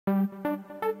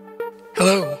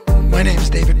Hello, my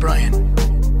name's David Bryan,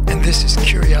 and this is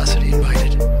Curiosity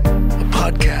Invited, a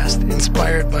podcast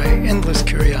inspired by endless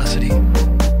curiosity.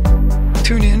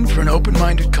 Tune in for an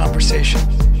open-minded conversation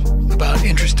about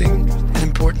interesting and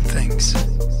important things.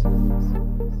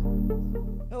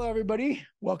 Hello, everybody.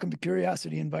 Welcome to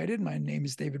Curiosity Invited. My name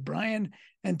is David Bryan,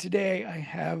 and today I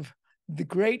have the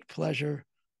great pleasure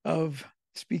of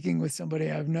speaking with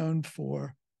somebody I've known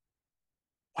for,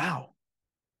 wow,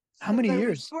 how many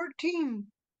years? 14.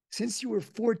 Since you were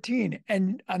 14.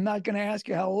 And I'm not going to ask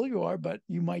you how old you are, but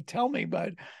you might tell me,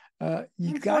 but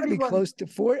you've got to be close to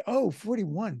 40. Oh,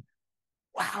 41.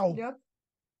 Wow. Yep.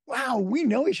 Wow. We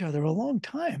know each other a long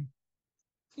time.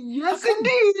 Yes,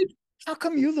 indeed. How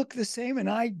come you look the same and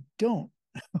I don't?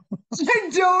 I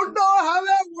don't know how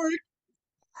that works.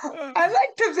 I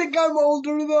like to think I'm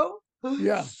older, though.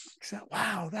 Yeah.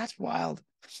 Wow, that's wild.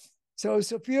 So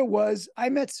I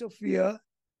met Sofia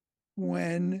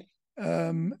when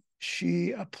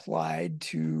she applied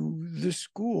to the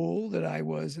school that I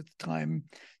was at the time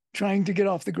trying to get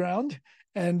off the ground,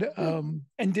 and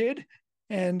did,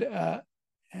 and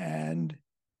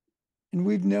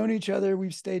we've known each other.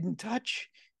 We've stayed in touch.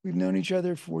 We've known each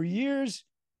other for years.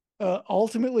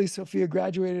 Ultimately, Sofia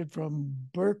graduated from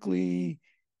Berkeley,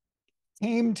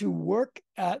 came to work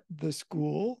at the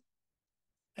school,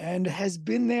 and has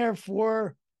been there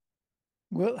for,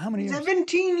 well, how many years?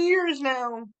 17 years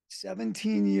now.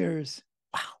 17 years.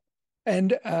 Wow.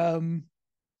 And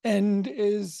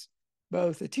is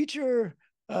both a teacher.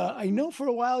 I know for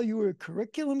a while you were a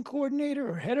curriculum coordinator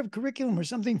or head of curriculum or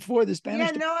something for the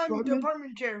Spanish department. Yeah, now I'm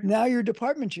department chair. Now you're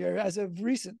department chair as of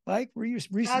recent,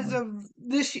 recently? As of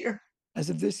this year. As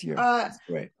of this year. That's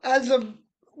great.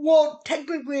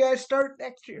 Technically I start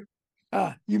next year.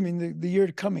 You mean the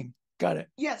year coming. Got it.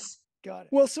 Yes. Got it.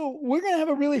 Well, so we're going to have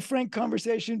a really frank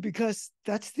conversation because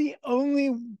those are the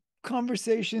only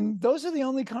conversations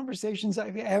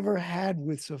I've ever had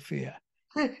with Sofia.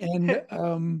 And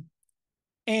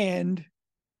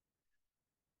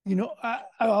you know,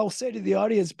 I'll say to the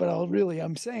audience, but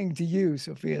I'm saying to you,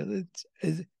 Sofia,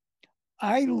 that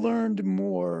I learned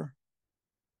more.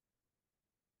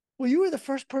 Well, you were the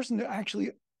first person to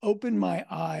actually open my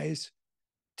eyes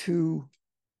to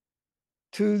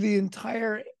the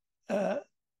entire,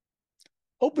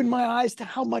 open my eyes to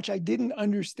how much I didn't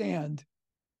understand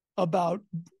about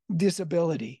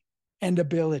disability and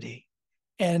ability,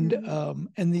 and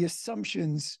the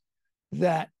assumptions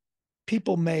that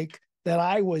people make, that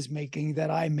I was making,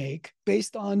 that I make,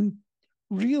 based on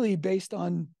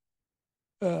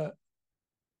sort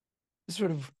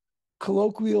of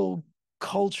colloquial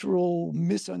cultural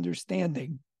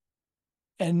misunderstanding,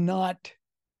 and not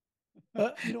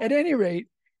at any rate,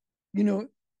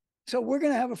 so we're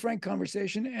going to have a frank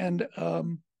conversation,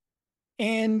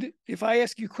 and if I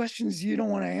ask you questions you don't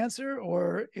want to answer,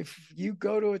 or if you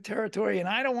go to a territory and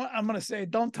I'm going to say,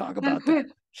 don't talk about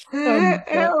that.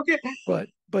 Okay. But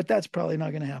that's probably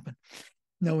not going to happen,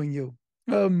 knowing you.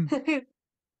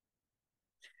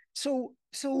 So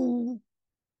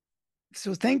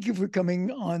thank you for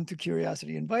coming on to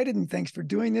Curiosity Invited, and thanks for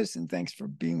doing this, and thanks for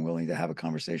being willing to have a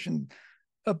conversation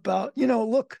about,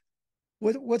 look,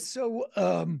 what's so,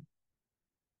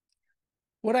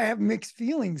 what I have mixed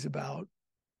feelings about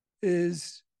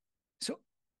is, so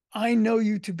I know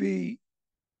you to be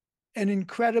an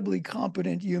incredibly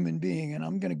competent human being, and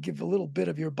I'm going to give a little bit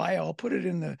of your bio. I'll put it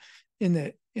in the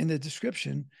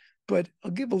description, but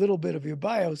I'll give a little bit of your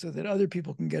bio so that other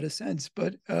people can get a sense.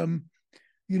 But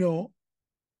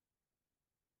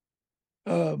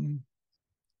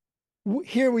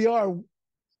here we are,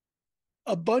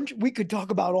 we could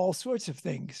talk about all sorts of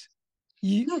things.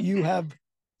 You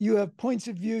have points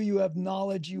of view, you have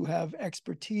knowledge, you have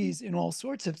expertise in all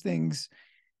sorts of things.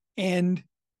 And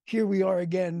here we are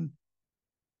again,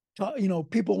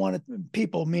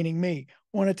 people meaning me,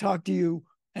 want to talk to you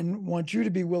and want you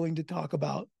to be willing to talk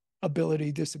about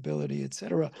ability, disability,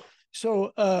 etc.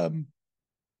 So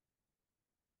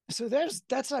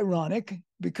that's ironic,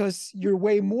 because you're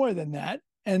way more than that.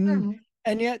 And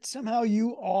yet somehow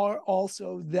you are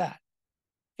also that.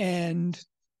 And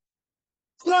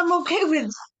I'm okay with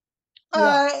that.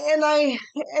 Yeah.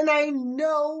 And I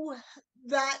know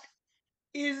that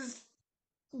is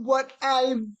what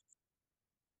I've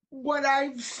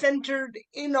centered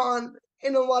in on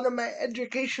in a lot of my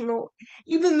educational,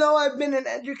 even though I've been an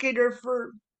educator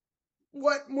for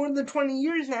more than 20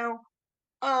 years now,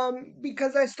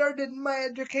 because I started my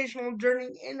educational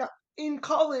journey in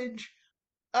college,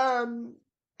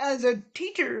 as a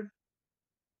teacher.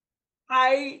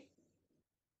 I,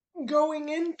 going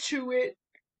into it,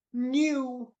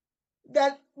 knew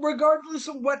that regardless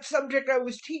of what subject I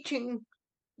was teaching,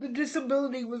 the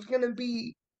disability was going to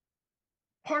be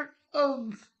part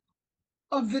of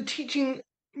the teaching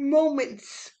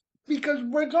moments, because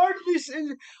regardless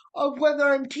of whether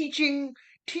I'm teaching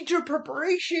teacher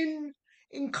preparation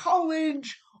in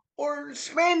college or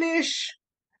Spanish,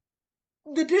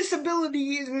 the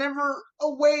disability is never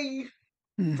away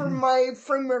from Mm-hmm. my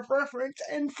frame of reference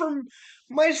and from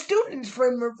my students'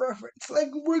 frame of reference. Like,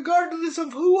 regardless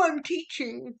of who I'm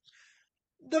teaching,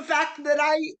 the fact that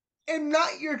I am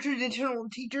not your traditional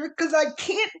teacher, because I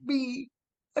can't be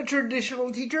a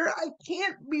traditional teacher. I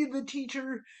can't be the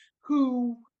teacher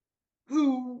who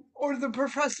or the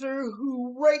professor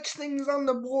who writes things on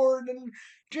the board and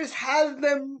just has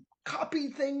them copy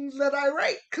things that I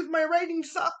write, because my writing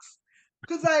sucks.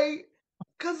 Because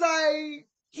I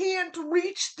can't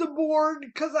reach the board,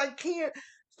 because I can't.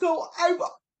 So I,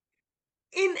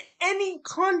 in any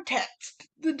context,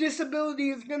 the disability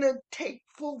is going to take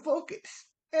full focus.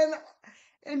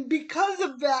 And because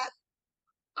of that,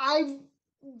 I've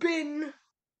been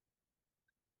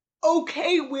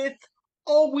okay with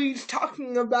always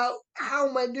talking about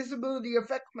how my disability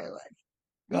affects my life,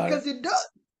 Got it. because it does.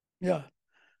 Yeah.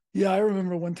 Yeah. I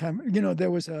remember one time,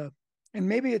 there was and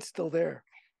maybe it's still there,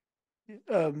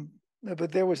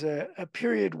 but there was a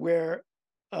period where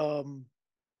um,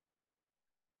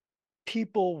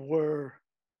 people were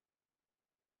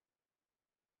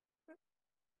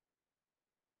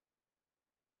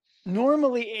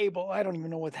normally able, I don't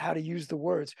even know how to use the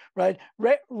words, right?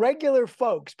 Regular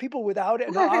folks, people without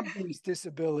an obvious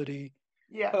disability,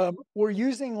 Yeah. were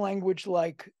using language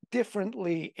like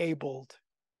differently abled.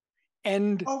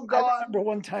 And Oh I God. remember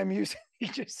one time you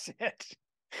just said,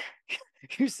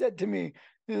 you said to me,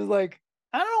 it was like,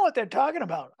 I don't know what they're talking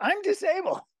about. I'm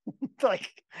disabled.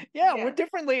 Like, yeah, we're Yeah.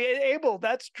 differently able.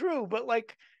 That's true. But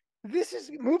like, this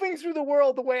is moving through the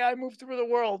world the way I move through the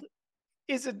world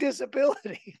is a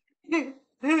disability.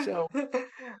 So,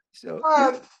 so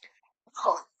um,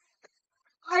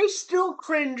 I still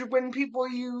cringe when people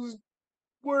use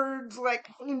words like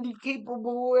handy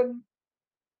capable, and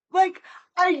like,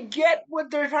 I get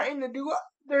what they're trying to do.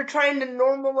 They're trying to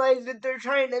normalize it. They're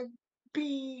trying to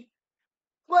be,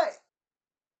 but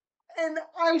and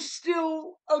I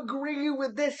still agree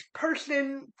with this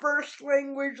person first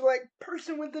language, like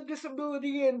person with a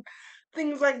disability and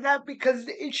things like that, because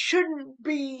it shouldn't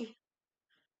be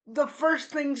the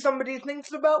first thing somebody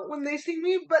thinks about when they see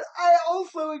me. But I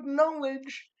also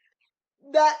acknowledge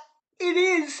that it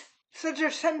is such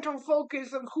a central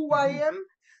focus of who I mhm, am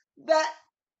that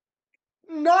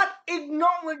not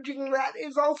acknowledging that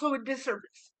is also a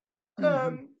disservice. mhm,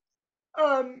 Um,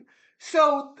 um,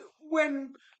 so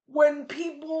when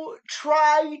people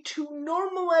try to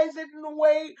normalize it in a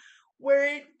way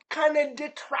where it kind of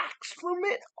detracts from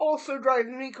it, also drives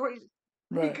me crazy,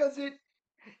 right. because it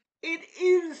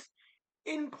is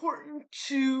important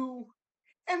to,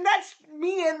 and that's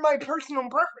me and my personal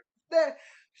preference. That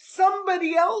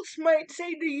somebody else might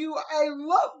say to you, "I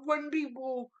love when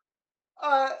people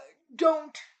uh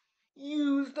don't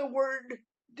use the word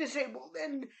disabled,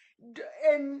 and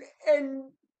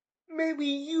maybe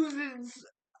uses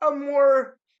a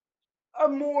more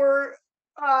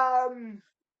um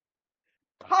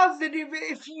positive,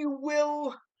 if you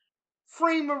will,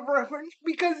 frame of reference,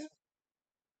 because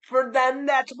for them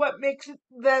that's what makes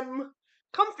them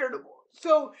comfortable."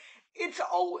 So it's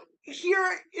all,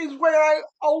 here is where I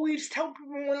always tell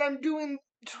people when I'm doing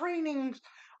trainings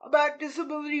about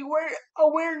disability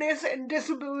awareness and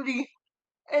disability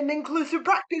and inclusive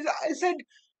practice.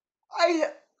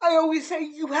 I I always say,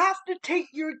 you have to take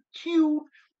your cue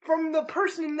from the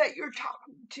person that you're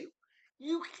talking to.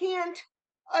 You can't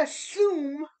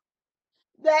assume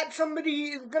that somebody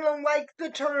is gonna like the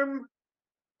term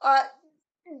uh,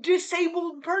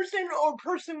 disabled person or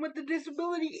person with a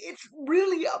disability. It's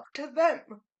really up to them.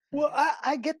 Well,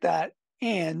 I get that.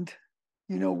 And,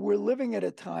 we're living at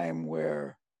a time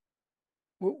where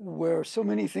so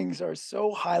many things are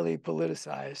so highly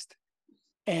politicized.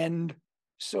 And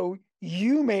so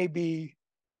you may be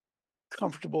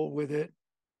comfortable with it,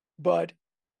 but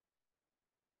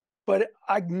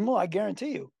I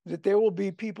guarantee you that there will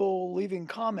be people leaving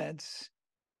comments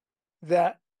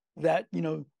that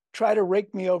try to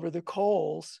rake me over the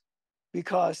coals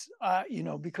because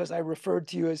because I referred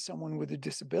to you as someone with a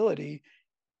disability,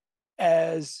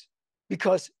 as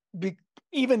because be,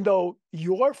 even though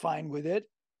you're fine with it,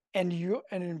 and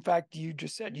in fact you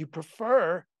just said you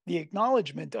prefer the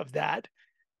acknowledgement of that,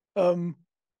 um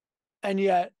and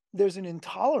yet there's an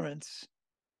intolerance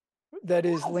that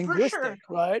is Oh, for sure. linguistic,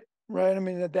 right? I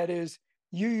mean, that is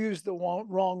you use the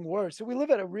wrong word. So we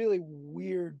live at a really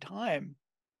weird time.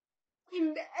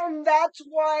 And that's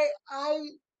why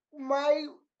my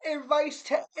advice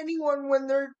to anyone when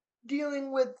they're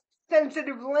dealing with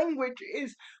sensitive language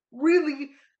is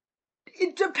really,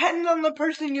 it depends on the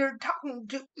person you're talking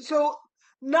to. So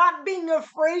not being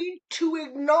afraid to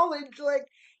acknowledge, like,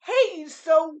 hey,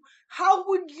 so how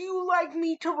would you like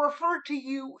me to refer to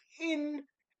you in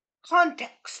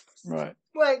context? Right.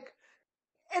 Like,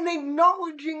 and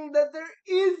acknowledging that there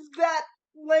is that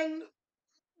language,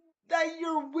 that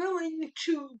you're willing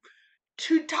to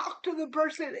talk to the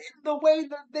person in the way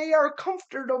that they are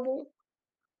comfortable,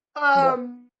 Yeah.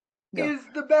 um Yeah. is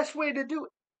the best way to do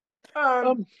it.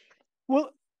 Um,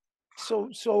 well,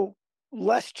 so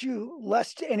lest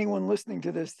anyone listening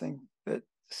to this think that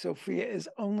Sofia is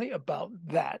only about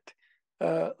that.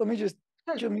 Let me just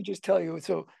tell you.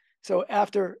 So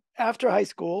after high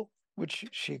school, which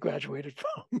she graduated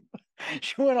from,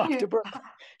 she went off Yeah.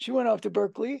 to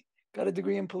Berkeley, got a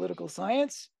degree in political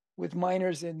science with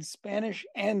minors in Spanish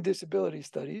and disability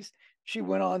studies. She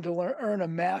went on to earn a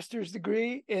master's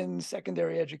degree in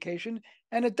secondary education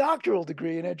and a doctoral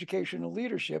degree in educational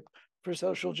leadership for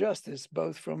social justice,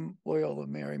 both from Loyola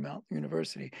Marymount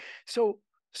University. So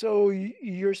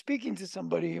you're speaking to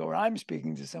somebody, or I'm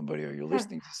speaking to somebody, or you're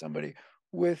listening to somebody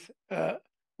with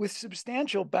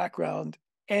substantial background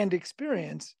and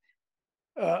experience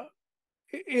uh,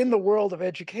 in the world of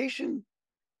education,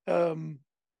 um,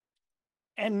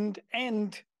 and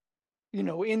in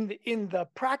the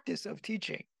practice of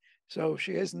teaching. So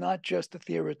she is not just a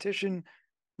theoretician.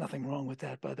 Nothing wrong with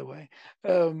that, by the way.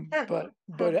 But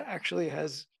actually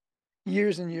has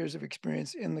years and years of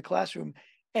experience in the classroom,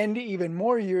 and even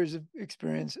more years of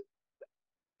experience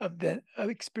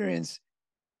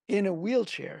in a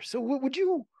wheelchair. So would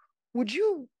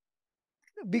you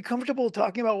be comfortable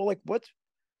talking about, well, like,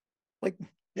 like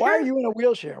why are Sure. you in a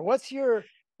wheelchair? What's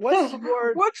What's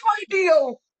my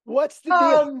deal? the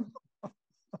deal? um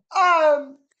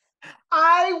um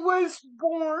I was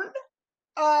born,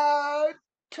 uh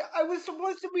I was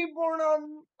supposed to be born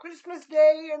on Christmas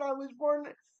Day, and I was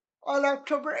born on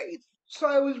October 8th, so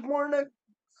I was born a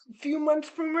few months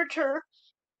premature.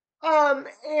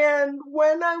 And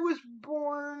when I was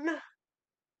born,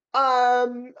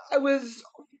 I was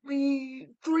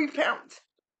only 3 pounds.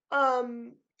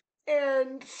 Um,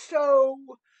 and so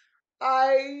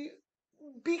I,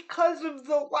 because of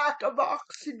the lack of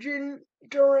oxygen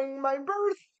during my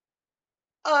birth,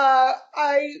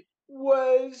 I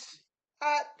was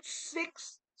at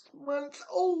 6 months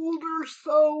old or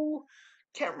so.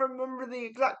 Can't remember the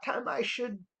exact time I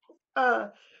should uh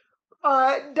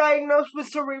diagnosed with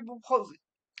cerebral palsy.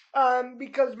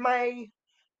 Because my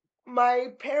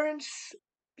parents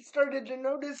started to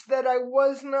notice that I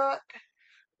was not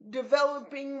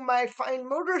developing my fine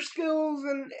motor skills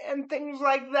and things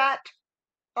like that.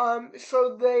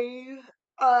 So they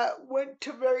went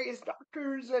to various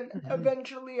doctors, and Mhm.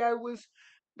 eventually I was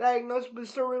diagnosed with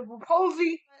cerebral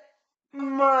palsy.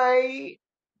 My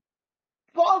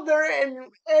father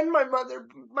and my mother,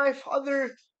 my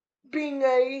father being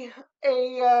a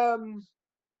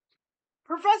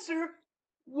professor,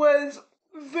 was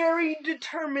very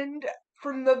determined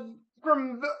from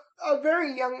a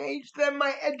very young age that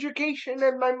my education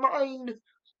and my mind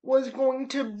was going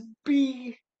to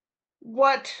be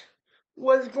what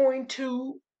was going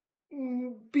to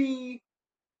be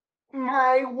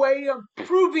my way of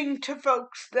proving to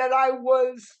folks that I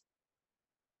was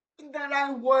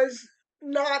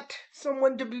not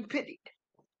someone to be pitied.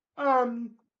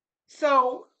 Um,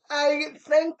 so I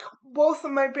thank both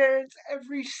of my parents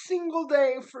every single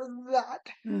day for that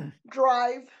Mm.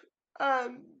 drive,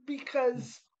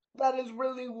 because that is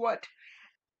really what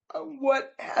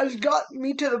has gotten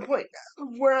me to the point of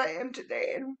where I am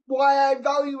today, and why I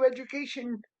value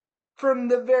education from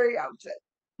the very outset.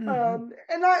 Mhm.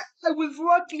 And I was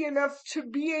lucky enough to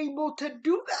be able to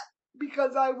do that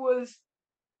because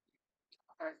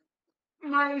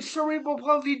my cerebral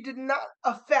palsy did not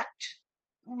affect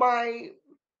my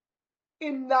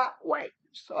in that way.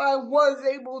 So I was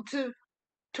able to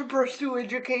pursue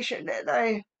education,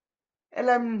 and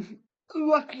I'm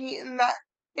lucky in that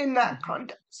Mhm.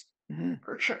 context Mhm.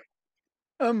 for sure.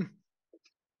 Um,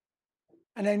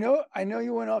 and I know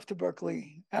you went off to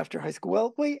Berkeley after high school.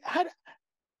 Well, wait,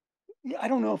 I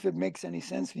don't know if it makes any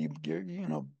sense for you,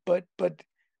 but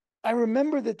I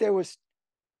remember that there was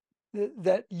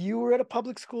that you were at a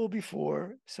public school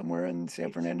before, somewhere in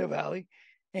San Fernando Valley,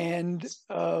 and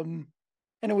and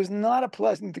it was not a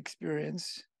pleasant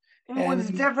experience, It was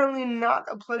and definitely not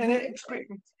a and pleasant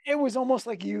experience. it was almost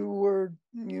like you were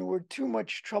too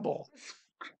much trouble.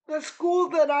 The school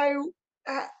that I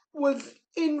was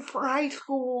in for high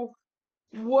school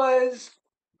was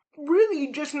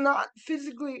really just not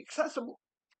physically accessible.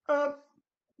 Um,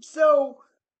 so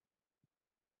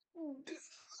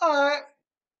uh,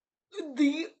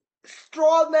 the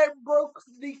straw that broke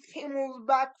the camel's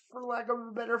back, for lack of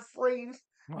a better phrase,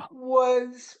 Well,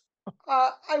 was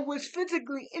I was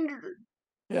physically injured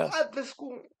yes. at the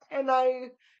school, and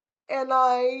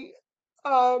I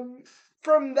um,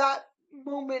 from that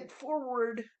moment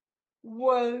forward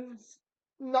was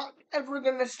not ever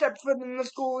gonna step foot in the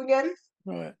school again,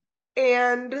 Right.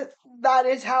 and that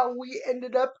is how we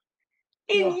ended up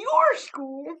in Yeah. your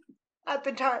school at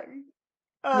the time.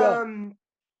 Yeah. Um,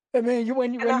 I mean, you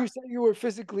when you and when I, you said you were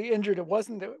physically injured, it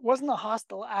wasn't a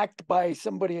hostile act by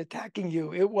somebody attacking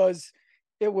you. It was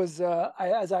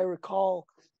as I recall,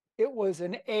 it was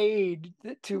an aid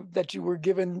that you were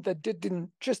given that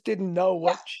didn't know yeah,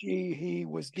 what he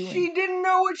was doing. she didn't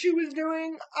know what she was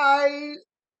doing.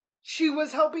 She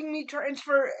was helping me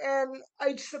transfer, and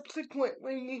I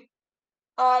subsequently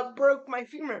broke my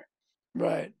femur.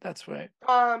 Right. That's right.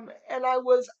 And I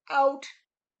was out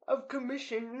of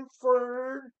commission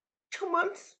for 2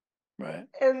 months. Right.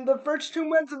 And the first 2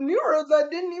 months of neuros, I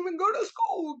didn't even go to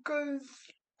school because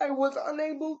I was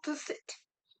unable to sit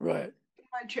Right. in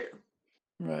my chair.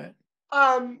 Right.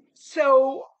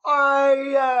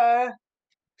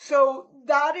 So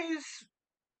that is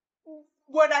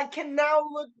what I can now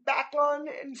look back on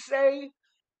and say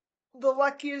the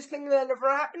luckiest thing that ever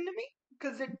happened to me,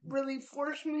 because it really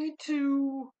forced me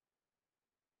to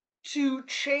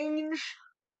change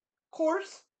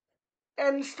course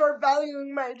and start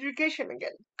valuing my education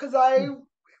again, because I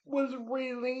was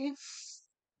really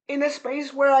in a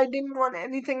space where I didn't want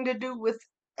anything to do with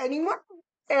anyone,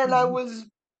 and I Mm-hmm. was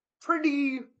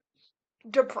pretty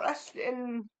depressed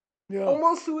and Yeah.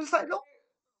 almost suicidal.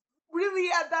 Really,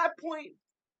 at that point,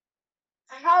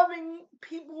 having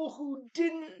people who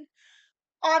didn't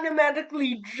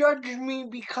automatically judge me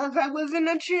because I was in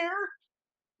a chair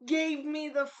gave me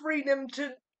the freedom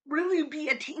to really be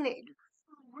a teenager,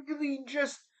 really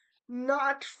just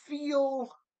not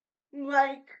feel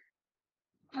like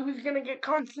I was gonna get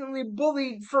constantly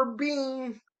bullied for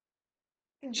being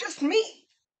just me.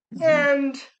 Mm-hmm.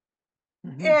 And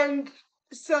Mm-hmm. and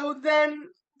so then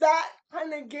that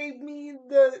kind of gave me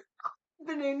the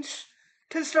confidence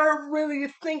to start really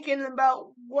thinking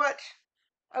about what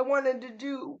I wanted to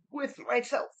do with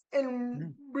myself and Mm-hmm.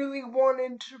 really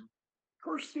wanted to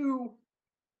pursue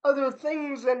other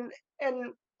things, and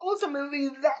ultimately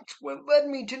that's what led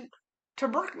me to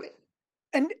Berkeley.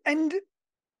 And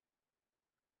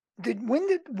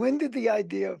when did the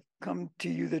idea come to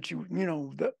you that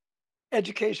the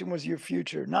education was your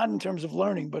future, not in terms of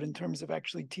learning, but in terms of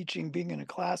actually teaching, being in a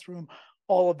classroom,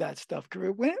 all of that stuff?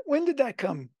 Career. When did that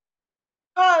come?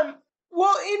 Um,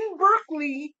 well, in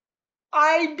Berkeley,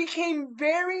 I became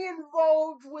very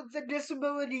involved with the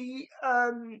disability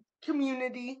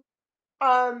community,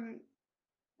 um,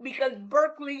 because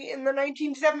Berkeley in the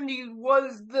 1970s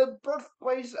was the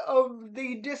birthplace of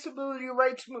the disability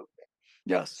rights movement.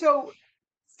 Yes. So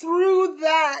through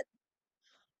that,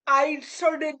 I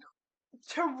started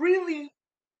to really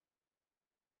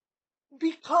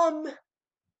become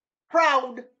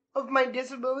proud of my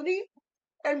disability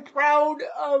and proud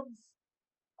of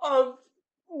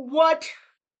what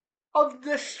of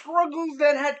the struggles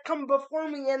that had come before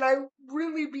me, and I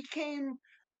really became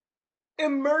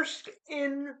immersed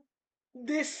in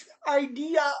this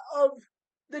idea of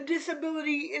the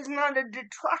disability is not a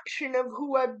detraction of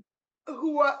who I,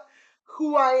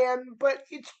 who I am, but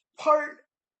it's part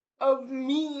of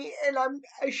me, and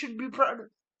I should be proud of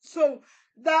it. So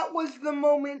that was the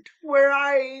moment where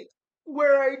I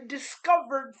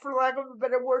discovered, for lack of a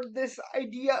better word, this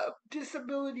idea of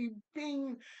disability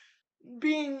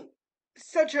being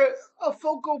such a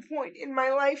focal point in my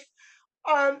life.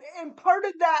 And part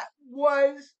of that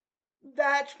was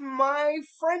that my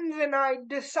friends and I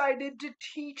decided to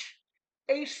teach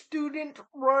a student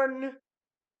run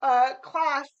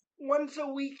class once a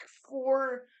week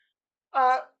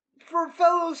uh, for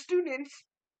fellow students.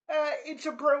 It's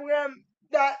a program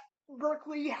that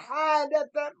Berkeley had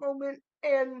at that moment,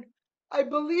 and I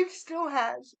believe still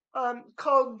has,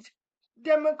 called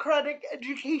Democratic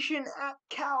Education at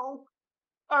Cal.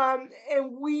 And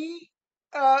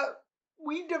uh,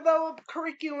 we develop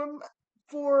curriculum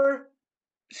for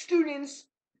students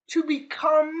to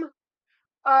become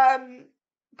um,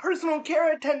 personal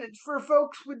care attendants for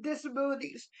folks with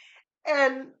disabilities.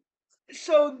 And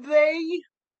so they,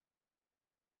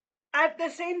 at the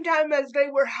same time as they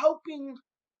were helping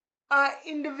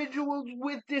individuals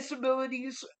with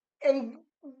disabilities and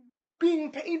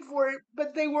being paid for it,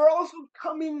 but they were also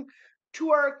coming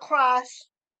to our class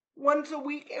once a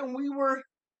week, and we were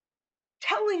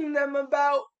telling them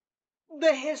about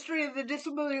the history of the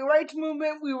disability rights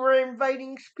movement. We were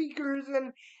inviting speakers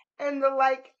and the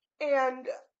like, and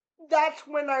that's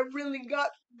when I really got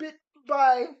bit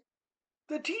by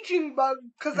the teaching bug,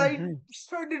 because I Mm-hmm.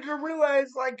 started to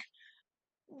realize like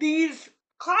these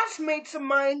classmates of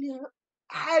mine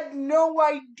had no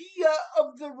idea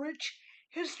of the rich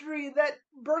history that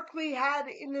Berkeley had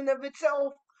in and of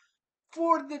itself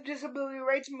for the disability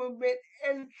rights movement.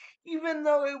 And even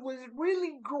though it was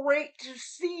really great to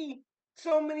see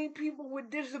so many people with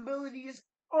disabilities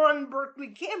on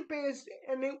Berkeley campus,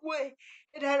 and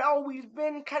it had always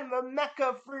been kind of a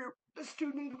mecca for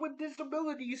students with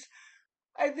disabilities,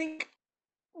 I think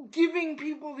giving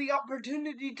people the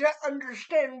opportunity to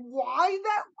understand why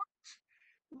that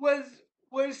was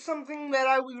was something that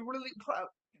I was really proud.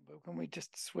 But can we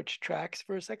just switch tracks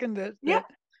for a second? Yeah,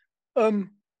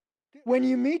 Um, when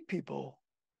you meet people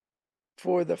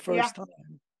for the yeah, first time,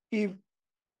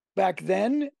 back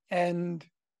then and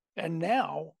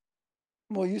now,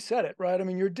 well, you said it, right? I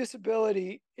mean, your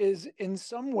disability is in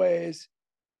some ways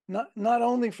not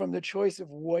only from the choice of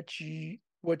what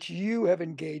you have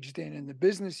engaged in and the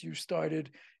business you started,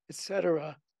 et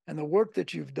cetera, and the work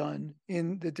that you've done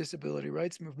in the disability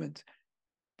rights movement,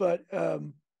 but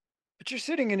you're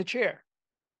sitting in a chair,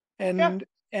 yeah.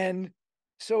 and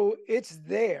so it's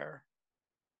there.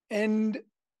 And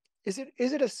is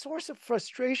it a source of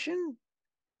frustration?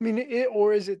 I mean,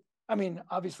 or is it? I mean,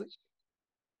 obviously,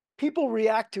 people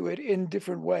react to it in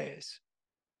different ways,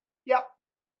 Yep.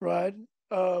 right?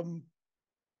 Um,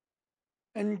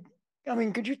 and I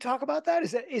mean, could you talk about that?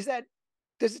 Is that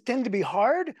does it tend to be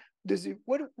hard? Does it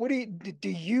what do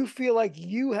you feel like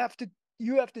you have to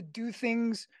do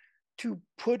things to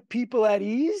put people at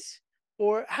ease,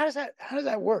 or how does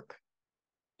that work?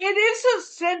 It is a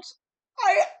sense.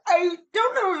 I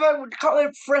don't know if I would call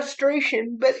it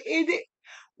frustration, but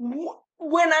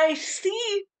when I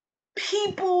see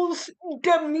people's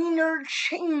demeanor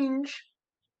change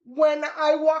when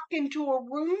I walk into a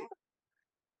room,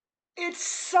 it's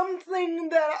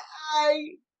something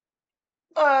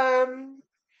um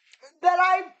that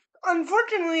I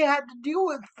unfortunately had to deal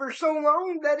with for so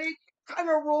long that it kind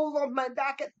of rolls off my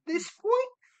back at this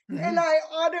point, and Mm-hmm. I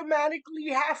automatically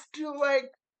have to like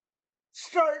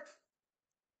start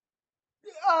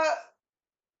uh,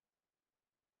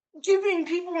 giving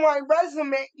people my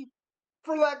resume,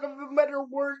 for lack of a better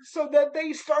word, so that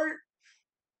they start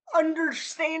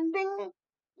understanding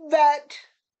that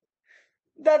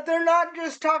they're not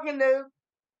just talking to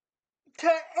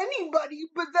anybody,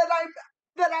 but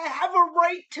that I have a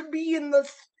right to be in the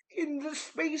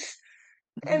space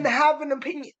and Mm-hmm. have an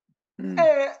opinion. Mm-hmm.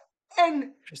 Uh,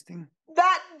 and Interesting.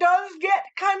 that does get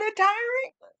kind of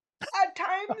tiring at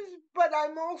times, but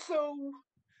I'm also,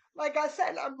 like I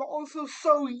said, I'm also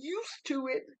so used to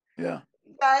it Yeah.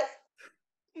 that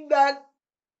that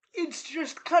it's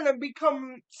just kind of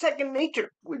become second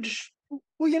nature, which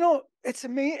Well, it's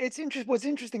amazing. It's interesting. What's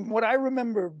interesting, what I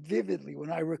remember vividly,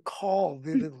 when I recall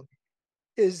vividly,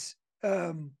 is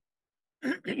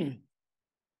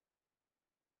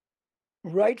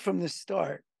right from the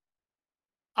start,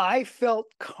 I felt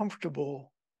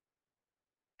comfortable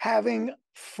having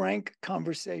frank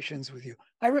conversations with you.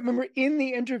 I remember in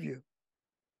the interview,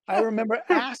 I remember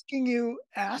asking you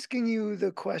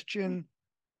the question,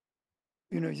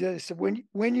 so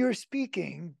when you're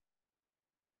speaking,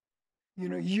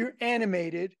 you're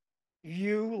animated.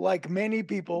 You, like many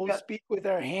people, yeah, speak with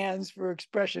our hands for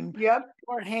expression. yep,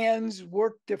 Our hands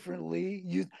work differently.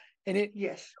 And it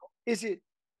yes. is it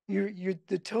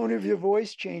the tone of your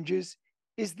voice changes.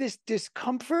 Is this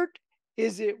discomfort?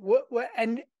 Is it what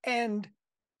and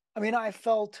I mean, I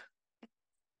think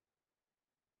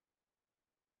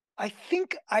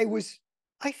I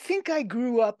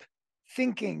grew up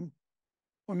thinking,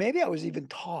 or maybe I was even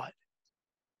taught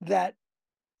that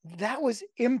that was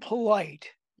impolite,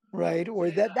 right?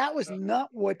 Or that was not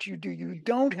what you do. You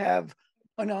don't have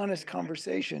an honest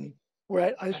conversation,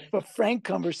 right? A frank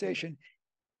conversation.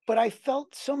 But I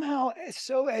felt somehow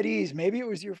so at ease. Maybe it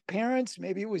was your parents,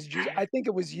 maybe it was just, I think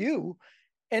it was you.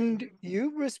 And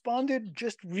you responded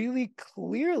just really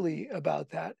clearly about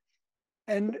that.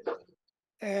 And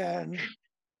and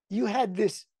you had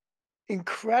this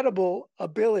incredible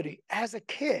ability as a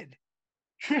kid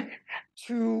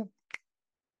to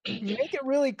make it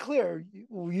really clear.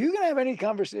 You can have any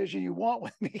conversation you want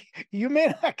with me. You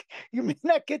may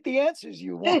not get the answers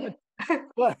you want,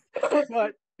 but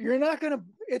you're not gonna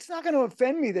it's not gonna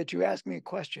offend me that you ask me a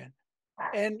question.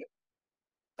 And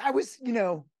that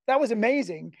was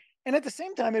amazing. And at the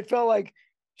same time, it felt like,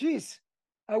 geez,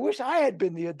 I wish I had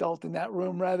been the adult in that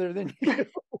room rather than you.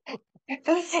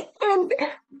 And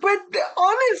but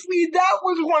honestly, that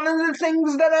was one of the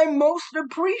things that I most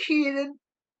appreciated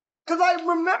because I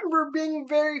remember being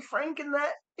very frank in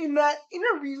that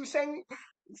interview, saying,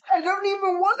 "I don't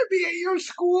even want to be at your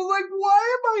school. Like,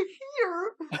 why am I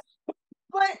here?"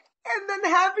 But and then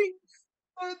having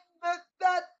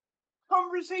that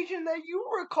conversation that you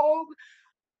recalled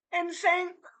and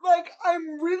saying, like,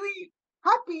 I'm really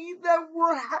happy that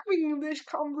we're having this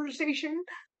conversation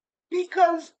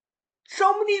because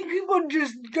so many people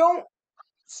just don't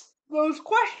ask those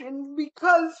questions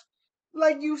because,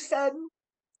 like you said,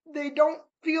 they don't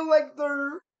feel like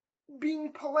they're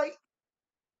being polite.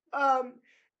 Um,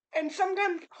 and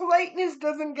sometimes politeness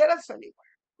doesn't get us anywhere.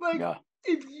 Like Yeah,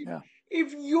 if you yeah.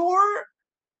 if you're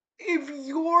if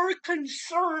you're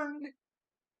concerned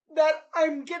that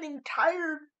I'm getting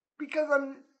tired because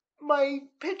my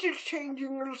pitch is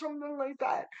changing or something like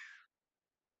that,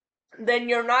 then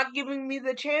you're not giving me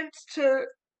the chance to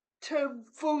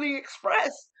fully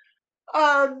express.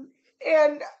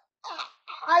 And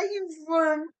I've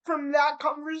learned from that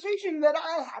conversation that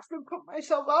I have to put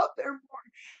myself out there more,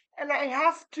 and I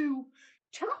have to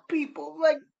tell people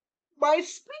like my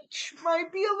speech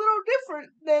might be a little different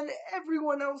than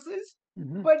everyone else's,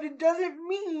 Mm-hmm. but it doesn't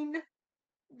mean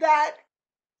that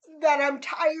I'm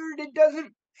tired. It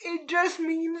doesn't. It just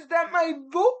means that my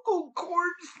vocal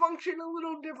cords function a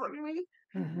little differently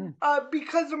Mm-hmm.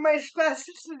 because of my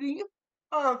spasticity.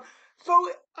 Um, so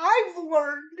I've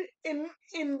learned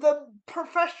in the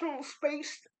professional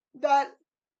space that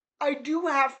I do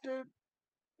have to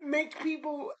make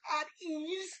people at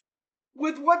ease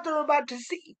with what they're about to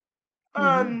see,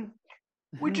 Mm-hmm.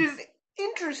 which Mm-hmm. is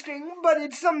interesting, but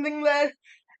it's something that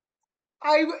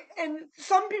I and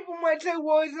some people might say,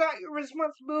 well, it's not your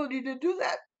responsibility to do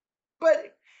that. But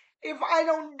if I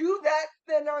don't do that,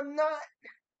 then I'm not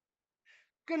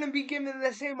going to be given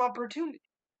the same opportunity.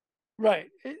 Right,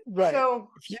 right. So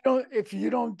If you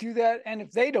don't do that, and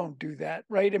if they don't do that,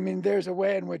 right? I mean, there's a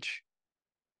way in which,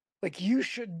 like, you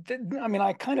should. I mean,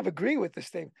 I kind of agree with this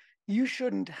thing. You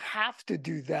shouldn't have to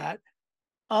do that.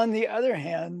 On the other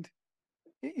hand,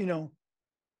 you know,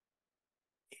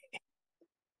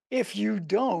 if you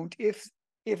don't, if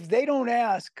they don't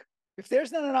ask, if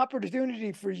there's not an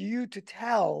opportunity for you to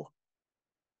tell,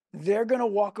 they're going to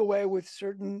walk away with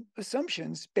certain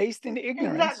assumptions based in exactly,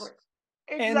 ignorance,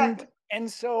 and exactly,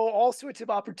 so all sorts of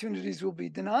opportunities will be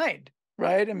denied,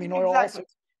 right? I mean, or all exactly.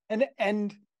 sorts,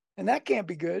 and that can't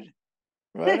be good,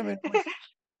 right? I mean,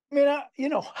 you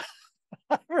know,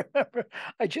 I remember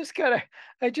I just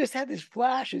had this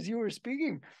flash as you were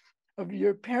speaking of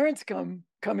your parents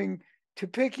coming to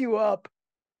pick you up.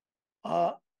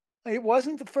 Uh, it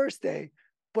wasn't the first day,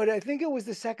 but I think it was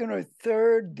the second or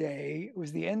third day. It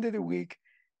was the end of the week,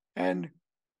 and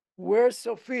where's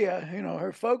Sophia? You know,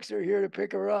 her folks are here to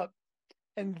pick her up,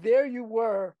 and there you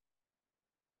were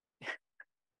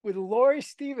with Lori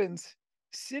Stevens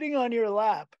sitting on your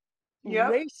lap,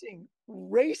 Yep.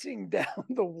 racing down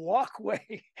the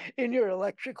walkway in your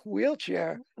electric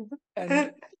wheelchair,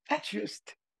 and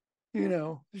just,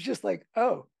 it's just like,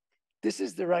 oh, this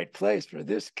is the right place for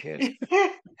this kid.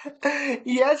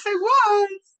 Yes, it was.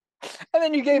 And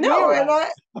then you gave me a No, and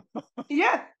ride.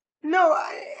 yeah, no,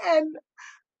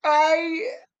 I,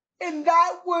 and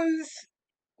that was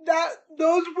that.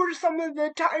 Those were some of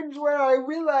the times where I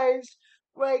realized,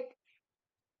 like,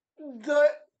 the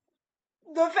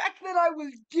the fact that I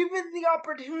was given the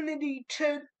opportunity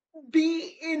to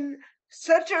be in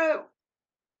such a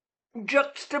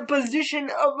juxtaposition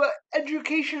of an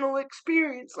educational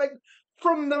experience, like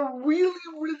from the really,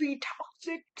 really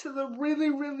toxic to the really,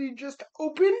 really just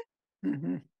open,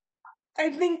 Mm-hmm. I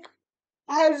think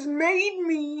has made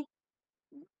me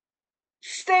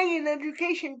stay in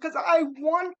education because I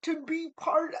want to be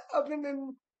part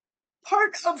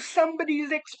of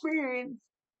somebody's experience,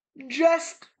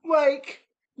 just like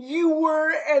you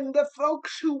were and the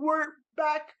folks who were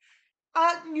back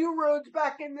at New Roads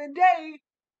back in the day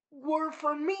were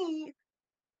for me,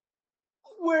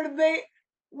 where they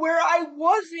where I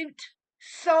wasn't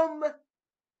some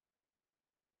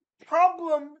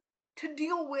problem to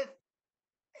deal with,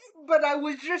 but I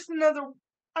was just another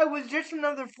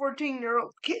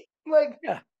 14-year-old kid. Like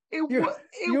Yeah. it You're was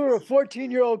it you were a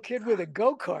 14-year-old kid with a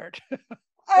go-kart.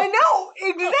 I know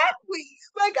exactly.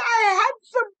 Like I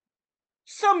had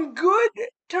some good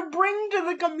to bring to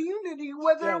the community,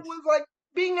 whether it Yes. was like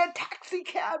being a taxi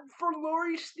cab for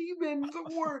Lori Stevens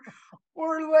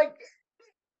or like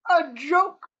a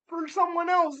joke for someone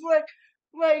else.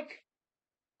 Like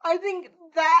I think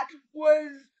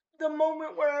the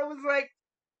moment where I was like,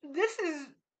 this is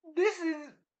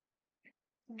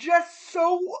just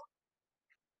so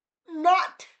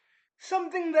not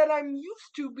something that I'm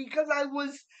used to, because I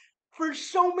was for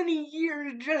so many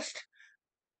years just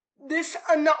this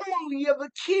anomaly of a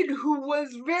kid who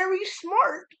was very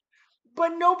smart, but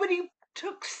nobody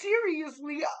took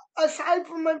seriously aside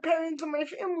from my parents and my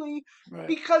family, Right.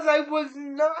 because I was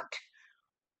not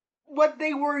what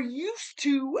they were used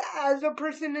to as a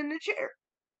person in a chair.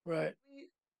 Right.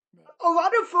 Right. A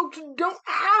lot of folks don't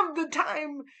have the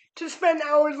time to spend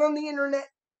hours on the internet,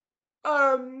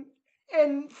 um,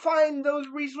 and find those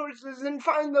resources and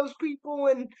find those people,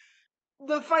 and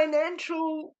the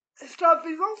financial stuff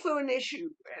is also an issue.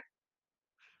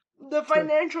 The Sure.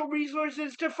 financial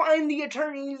resources to find the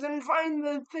attorneys and find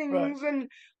the Right. things, and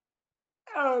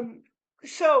um,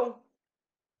 so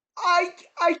I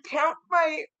count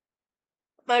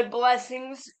my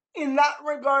blessings in that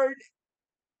regard,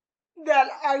 that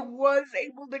I was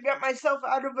able to get myself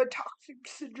out of a toxic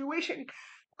situation,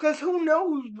 because who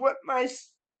knows what my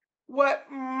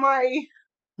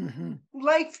Hmm.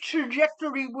 life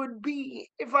trajectory would be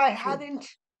if I Sure. hadn't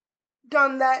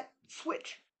done that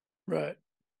switch. Right.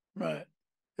 Right.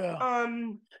 Yeah.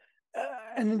 Um,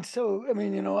 And then so, I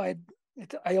mean,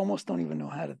 I almost don't even know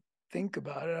how to think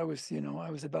about it. I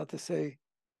was about to say,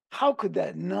 how could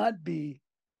that not be,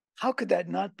 how could that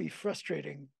not be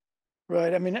frustrating?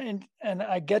 Right. I mean, and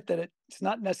I get that it's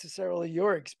not necessarily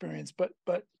your experience, but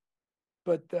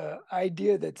the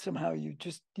idea that somehow you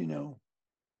just,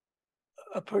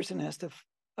 a person has to,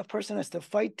 a person has to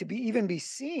fight to even be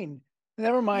seen.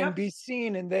 Never mind yep. be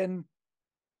seen and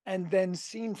then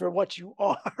seen for what you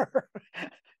are.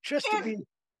 Just to And be,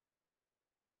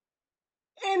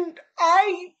 and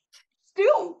I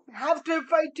still have to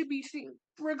fight to be seen,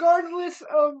 regardless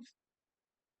of.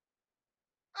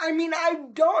 I mean,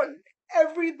 I've done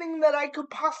everything that I could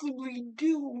possibly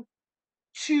do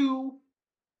to,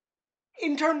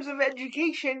 in terms of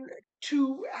education,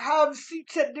 to have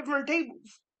seats at different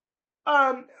tables.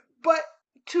 Um, but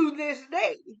to this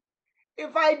day,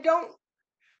 if I don't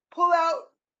pull out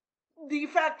the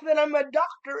fact that I'm a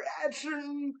doctor at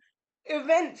certain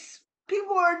events,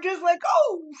 people are just like,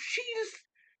 "Oh,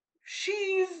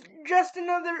 she's just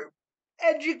another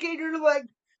educator." Like,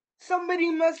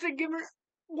 somebody must have given her.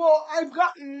 Well, I've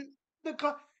gotten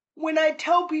when I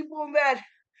tell people that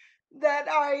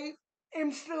I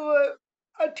am still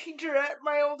a teacher at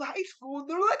my old high school,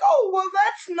 they're like, "Oh, well,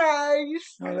 that's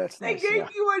nice. oh, that's They nice. gave Yeah.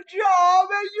 you a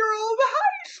job at your old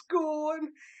high school,"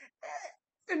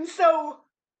 and so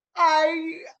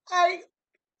I I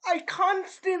I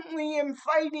constantly am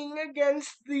fighting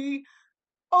against the,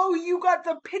 "Oh, you got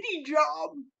the pity job,"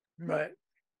 Right. Right.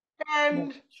 and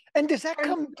And and does that's that why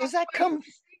you come,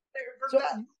 stay there for so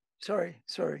that. sorry.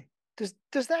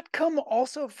 Does that come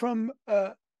also from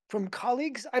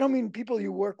colleagues? I don't mean people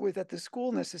you work with at the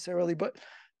school necessarily, but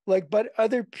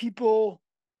other people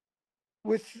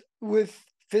with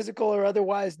physical or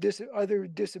otherwise other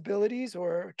disabilities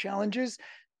or challenges.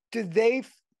 Do they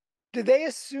do they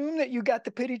assume that you got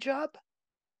the pity job?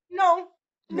 No,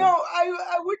 no, No.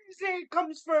 I wouldn't say it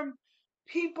comes from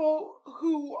people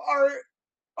who are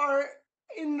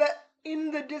in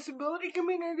the disability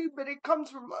community, but it comes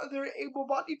from other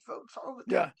able-bodied folks all the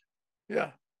time. Yeah.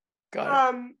 Yeah. Got it.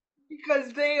 Um,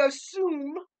 because they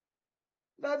assume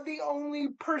that the only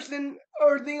person,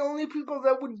 or the only people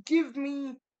that would give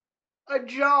me a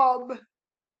job,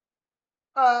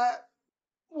 uh,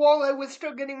 while I was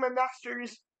still getting my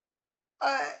master's,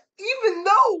 even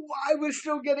though I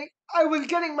was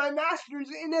getting my master's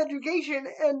in education,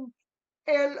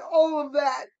 and all of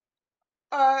that,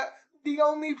 uh, the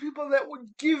only people that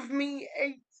would give me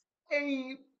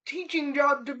a teaching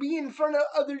job to be in front of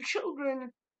other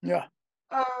children, Yeah.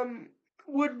 um,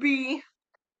 would be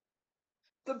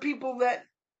the people that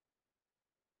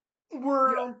Yeah.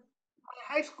 were my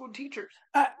high school teachers.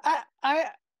 I I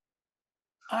I,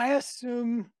 I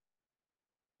assume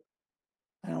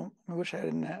I don't. I wish I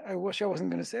didn't. I wish I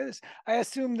wasn't going to say this. I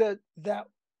assume that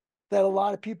a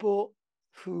lot of people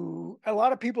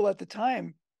at the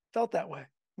time felt that way.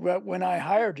 When I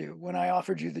hired you, when I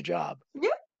offered you the job, Yeah,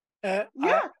 uh, I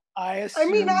yeah. I I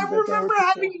mean, I assumed that there were remember people.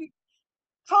 having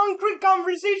concrete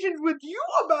conversations with you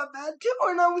about that too,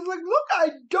 and I was like, "Look, I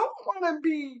don't want to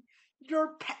be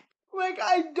your pet. Like,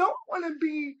 I don't want to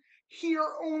be here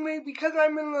only because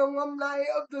I'm an alumni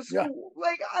of the Yeah. school.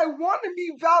 Like, I want to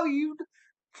be valued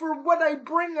for what I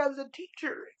bring as a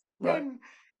teacher." Right. And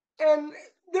and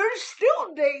there's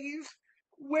still days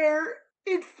where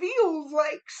it feels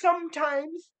like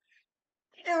sometimes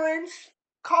parents,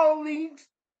 colleagues,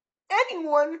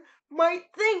 anyone might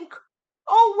think,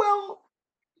 "Oh well,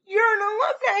 you're an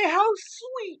alumni, how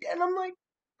sweet." And I'm like,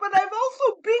 "But I've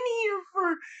also been here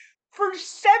for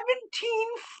 17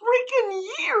 freaking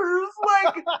years.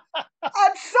 Like,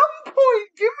 at some point,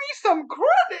 give me some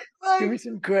credit." Give Like, me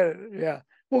some credit. Yeah.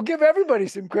 Well, give everybody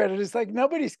some credit. It's like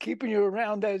nobody's keeping you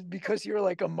around as because you're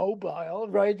like a mobile,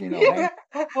 right? Hang. yeah.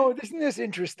 Oh, isn't this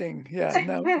interesting? Yeah.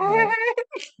 No. No.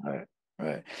 Right.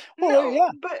 Right. Well, No, yeah.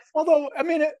 but Although, I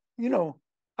mean,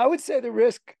 I would say the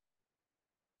risk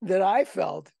that I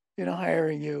felt,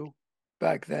 hiring you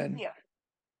back then yeah,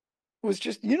 was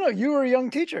just, you were a young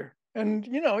teacher, and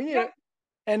yeah,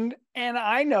 and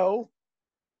I know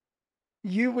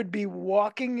you would be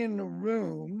walking in the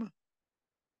room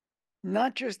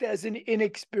not just as an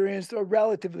inexperienced or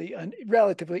relatively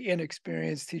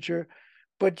inexperienced teacher,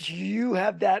 but you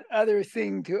have that other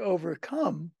thing to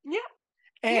overcome. yeah,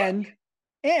 yeah, And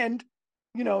and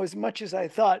as much as I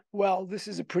thought, well, this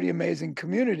is a pretty amazing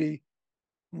community,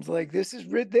 I was like,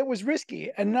 that was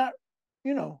risky, and not,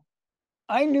 you know,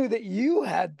 I knew that you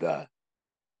had the.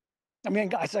 I mean,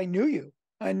 guys, I knew you.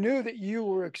 I knew that you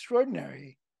were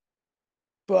extraordinary,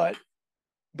 but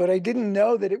I didn't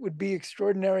know that it would be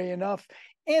extraordinary enough,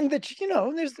 and that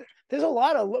there's a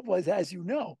lot of was as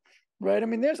right. I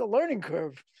mean, there's a learning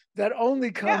curve that only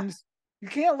yeah. comes. You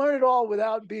can't learn it all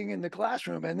without being in the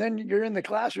classroom, and then you're in the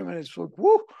classroom, and it's like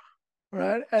whoo,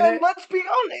 right? And And let's be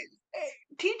honest,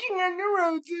 teaching at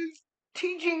Neuros is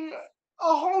teaching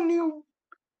a whole new.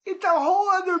 It's a whole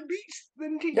other beast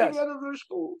than teaching yes, at other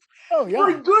schools, oh for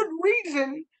yeah, good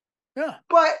reason. yeah,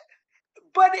 But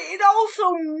it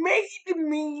also made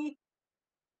me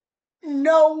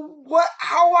know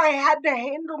how I had to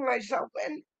handle myself,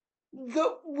 and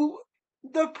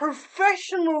the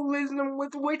professionalism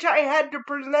with which I had to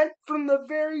present from the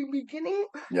very beginning,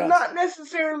 yes, not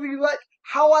necessarily like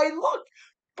how I looked,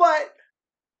 but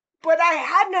I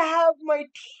had to have my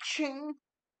teaching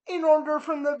in order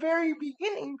from the very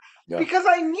beginning, yeah, because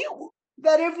I knew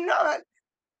that if not,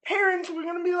 parents were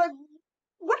going to be like,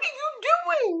 "What are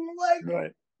you doing?" Like,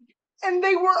 right, and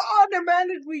they were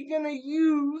automatically going to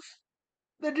use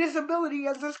the disability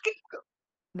as a scapegoat,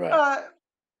 right, uh,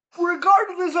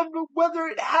 regardless of whether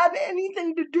it had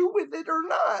anything to do with it or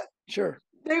not. sure,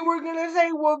 They were gonna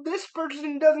say, "Well, this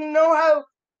person doesn't know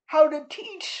how to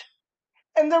teach,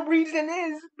 and the reason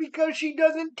is because she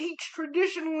doesn't teach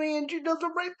traditionally, and she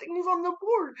doesn't write things on the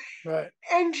board, right,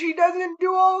 and she doesn't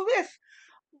do all this."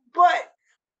 But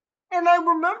and I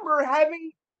remember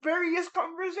having various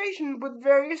conversations with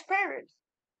various parents,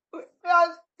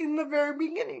 in the very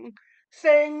beginning,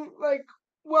 saying like,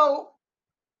 "Well,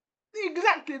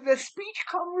 exactly, the speech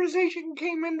conversation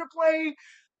came into play.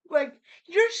 Like,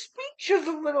 your speech is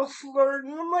a little slurred."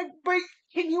 And I'm like, "But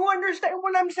can you understand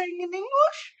what I'm saying in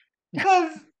English?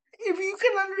 Because if you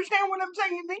can understand what I'm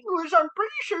saying in English, I'm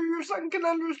pretty sure your son can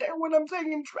understand what I'm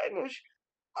saying in Spanish."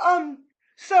 Um,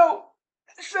 so,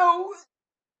 so,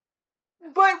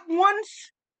 but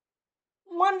once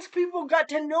people got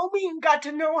to know me and got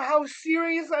to know how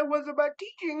serious I was about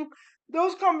teaching,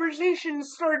 those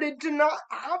conversations started to not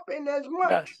happen as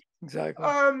much. yes, exactly,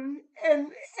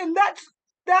 And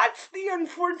that's the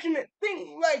unfortunate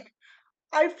thing. Like,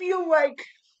 I feel like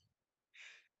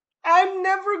I'm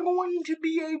never going to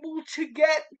be able to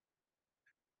get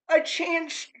a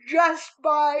chance just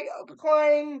by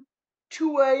applying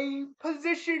to a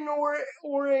position or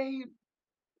a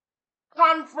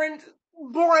conference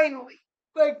blindly.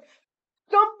 Like,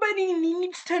 somebody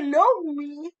needs to know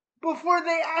me before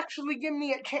they actually give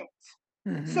me a chance.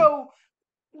 hmm, So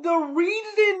the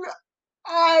reason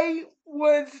I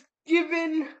was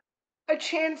given a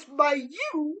chance by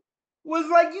you was,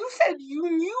 like you said, you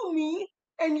knew me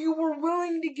and you were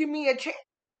willing to give me a chance.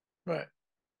 right,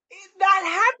 That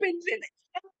happens in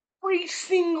every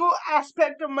single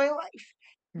aspect of my life.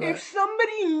 If right,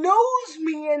 somebody knows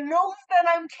me and knows that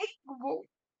I'm capable,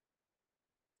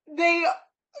 they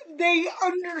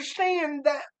understand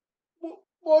that,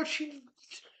 well, she's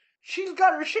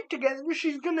got her shit together.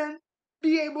 She's gonna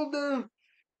be able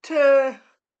to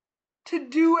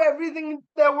do everything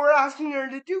that we're asking her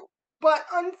to do. But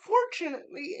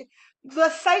unfortunately, the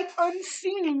sight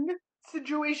unseen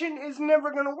situation is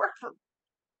never going to work for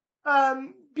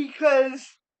me. Because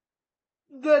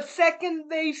the second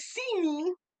they see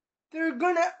me, they're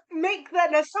going to make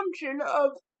that assumption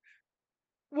of,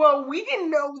 "Well, we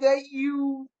didn't know that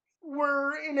you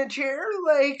were in a chair.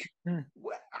 Like, mm,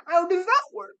 how does that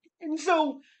work?" And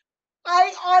so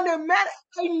I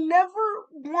never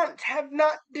once have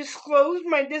not disclosed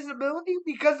my disability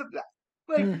because of that.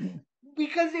 Like, hmm,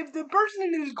 because if the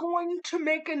person is going to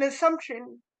make an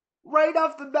assumption right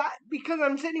off the bat because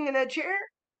I'm sitting in a chair,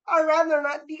 I'd rather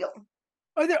not deal.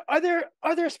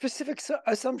 Are there specific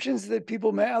assumptions that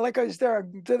people make? Like,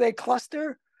 do they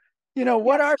cluster?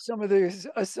 What Yes. are some of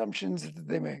the assumptions that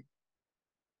they make?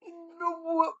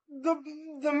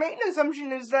 The main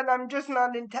assumption is that I'm just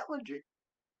not intelligent,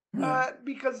 Right,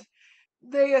 because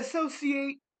they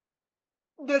associate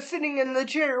the sitting in the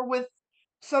chair with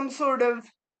some sort of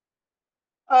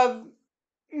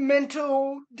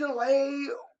mental delay.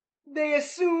 They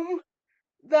assume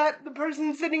that the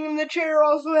person sitting in the chair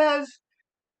also has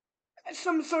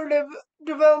some sort of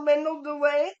developmental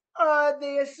delay.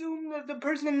 They assume that the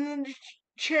person in the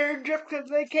chair, just because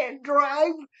they can't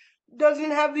drive,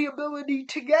 doesn't have the ability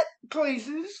to get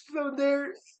places.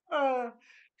 Uh,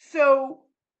 so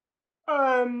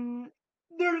um,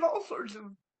 there's all sorts of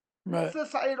right,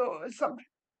 societal assumptions,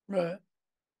 right,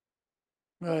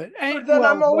 right. or And that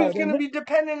I'm well, always right, going to be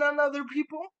dependent on other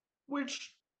people,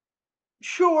 which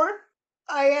sure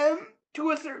I am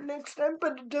to a certain extent,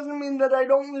 but it doesn't mean that I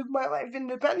don't live my life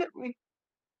independently.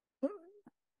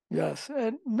 yes,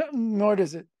 and nor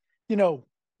does it. You know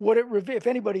what if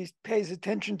anybody pays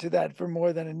attention to that for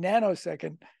more than a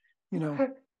nanosecond, you know,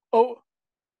 oh,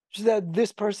 so that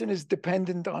this person is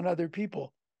dependent on other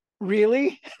people.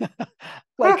 Really?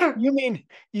 Like, you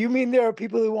mean there are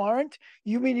people who aren't?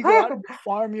 You mean you go out and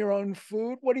farm your own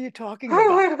food? What are you talking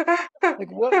about?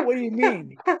 Like, what do you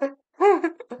mean?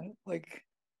 Like,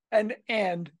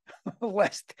 and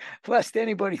lest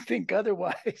anybody think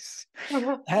otherwise.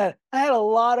 I had a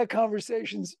lot of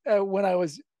conversations when I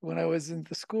was in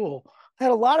the school. I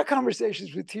had a lot of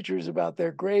conversations with teachers about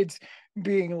their grades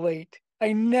being late.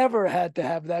 I never had to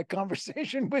have that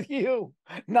conversation with you,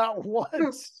 not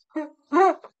once.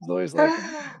 It's always like,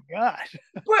 oh my god,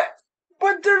 but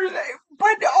but there's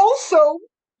but also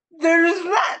there's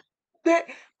that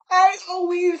I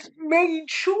always made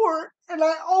sure, and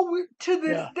I always to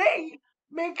this yeah, day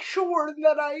make sure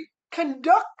that I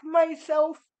conduct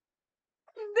myself.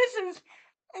 This is,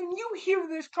 and you hear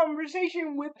this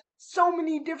conversation with so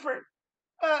many different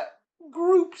uh,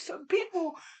 groups of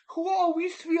people who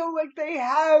always feel like they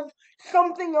have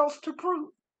something else to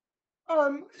prove.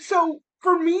 So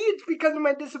for me, it's because of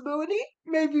my disability,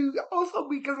 maybe also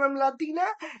because I'm Latina,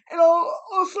 and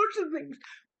all sorts of things.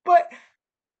 But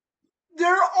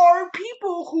there are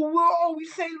people who will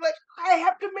always say, like, I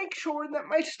have to make sure that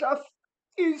my stuff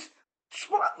is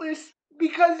spotless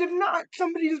because if not,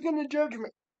 somebody's going to judge me.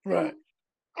 And right.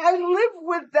 I live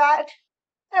with that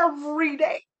every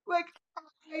day. Like,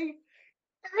 I,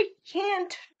 I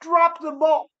can't drop the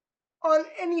ball on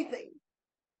anything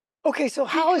Okay, so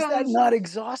how is that because not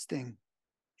exhausting?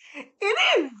 it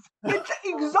is. It's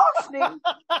exhausting.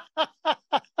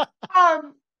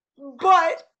 Um,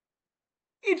 but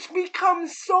it's become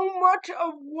so much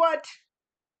of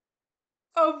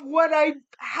what I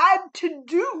had to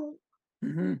do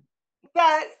Hmm.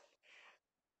 that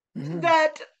Hmm.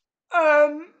 that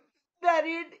um that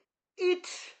it, it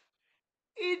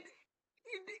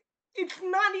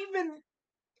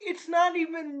it's not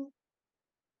even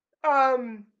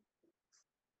um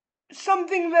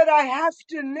something that I have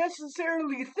to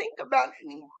necessarily think about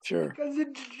anymore Sure. because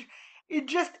it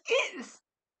just is.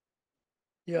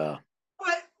 Yeah.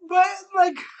 But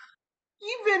like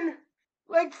even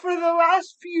like for the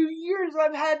last few years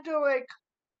I've had to like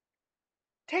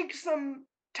take some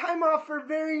time off for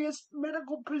various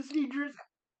medical procedures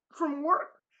from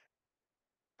work.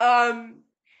 Um,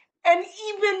 and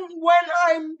even when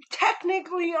I'm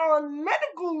technically on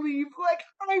medical leave, like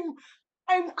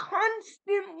I'm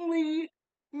constantly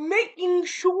making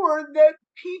sure that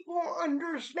people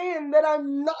understand that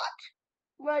I'm not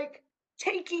like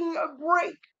taking a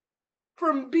break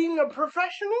from being a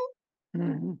professional.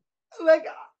 Hmm. Like,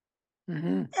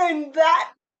 Hmm. and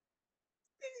that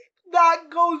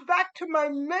goes back to my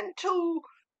mental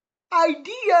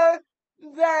idea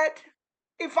that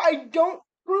if I don't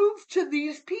prove to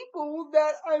these people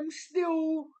that I'm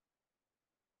still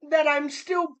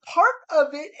part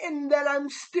of it and that I'm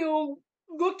still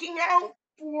looking out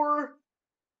for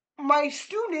my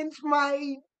students,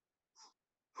 my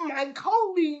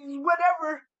colleagues,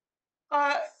 whatever,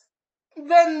 uh,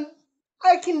 then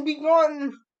I can be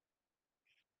gone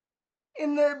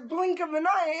in the blink of an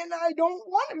eye, and I don't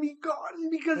want to be gone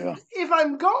because Yeah. if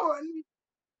I'm gone,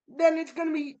 then it's going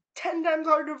to be 10 times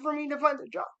harder for me to find a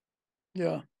job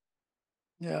Yeah.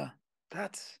 Yeah.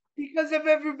 That's because of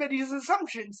everybody's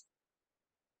assumptions.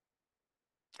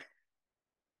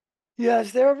 Yeah,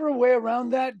 is there ever a way around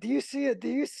that? Do you see it? Do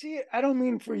you see it? I don't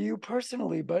mean for you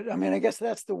personally, but I mean, I guess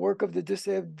that's the work of the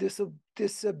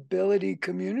disability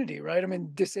community, right? I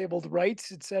mean, disabled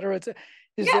rights, et cetera.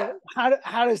 Is Yeah, there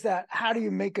how does that? How do you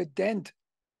make a dent?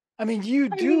 I mean, you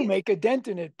I do mean, make a dent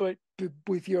in it, but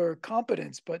with your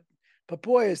competence, but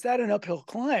boy, is that an uphill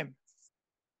climb.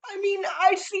 I mean,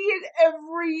 I see it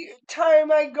every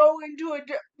time I go into it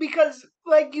because,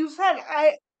 like you said,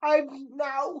 I've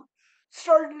now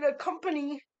started a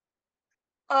company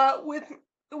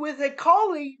with a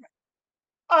colleague.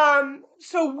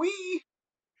 So we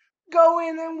go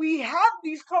in and we have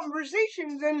these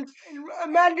conversations, and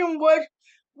imagine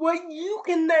what you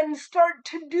can then start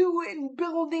to do in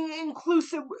building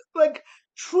inclusive, like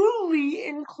truly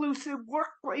inclusive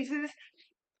workplaces,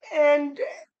 and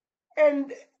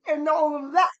and and all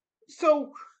of that.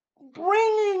 So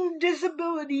bringing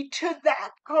disability to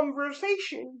that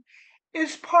conversation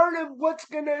is part of what's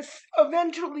going to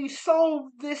eventually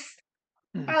solve this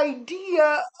Mm-hmm.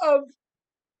 idea of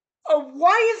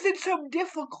why is it so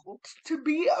difficult to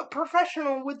be a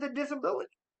professional with a disability,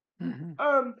 Mm-hmm.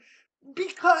 um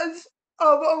because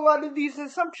of a lot of these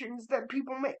assumptions that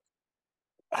people make.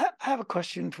 I have a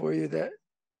question for you. That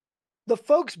the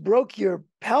folks broke your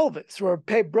pelvis or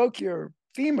broke your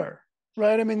femur,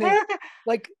 right? I mean, they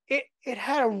like it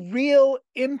had a real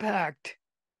impact,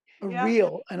 a Yeah.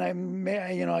 real, and I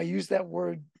may, I use that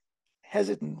word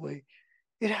hesitantly.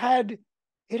 It had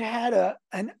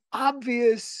an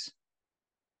obvious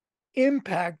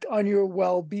impact on your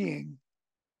well-being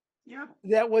Yeah.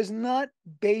 that was not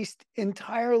based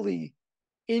entirely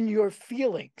in your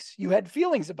feelings. You had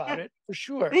feelings about it for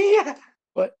sure, Yeah.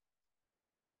 but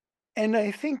and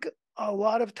I think a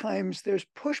lot of times there's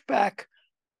pushback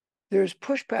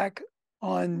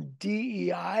on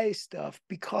DEI stuff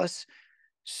because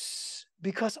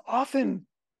often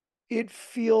it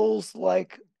feels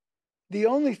like the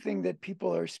only thing that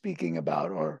people are speaking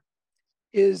about or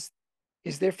is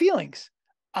their feelings.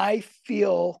 I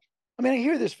feel, I mean, I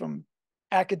hear this from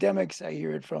academics, I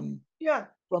hear it Yeah.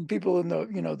 from people in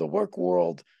the, the work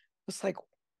world. It's like,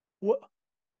 what,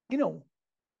 you know,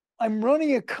 I'm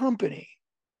running a company.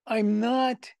 I'm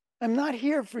not I'm not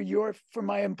here for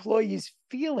my employees'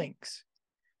 feelings.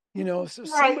 So Right.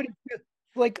 somebody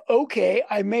like, okay,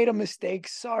 I made a mistake,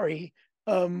 sorry.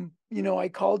 I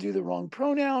called you the wrong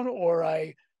pronoun, or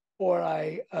I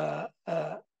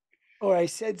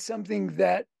said something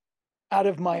that out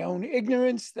of my own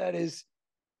ignorance that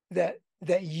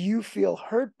you feel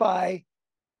hurt by,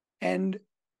 and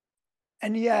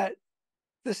yet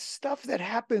the stuff that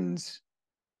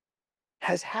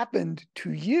has happened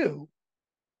to you.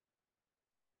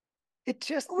 It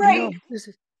just, Right.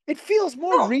 it feels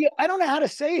more No, real. I don't know how to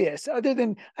say this other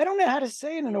than I don't know how to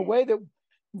say it in a way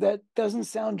that doesn't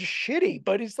sound shitty,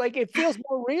 but it's like it feels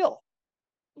more real.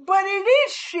 but it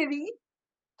is shitty.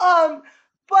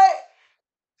 But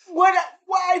what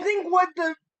I think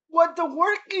what the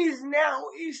work is now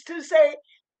is to say,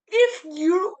 if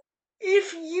you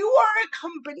are a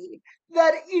company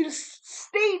that is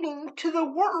stating to the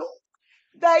world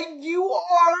that you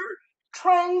are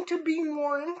trying to be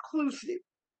more inclusive,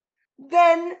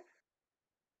 then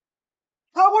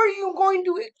how are you going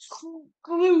to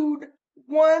exclude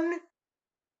one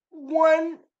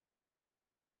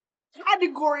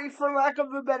category, for lack of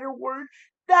a better word,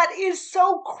 that is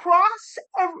so cross?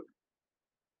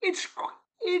 It's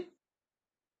it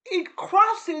it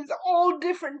crosses all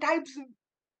different types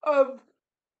of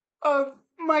of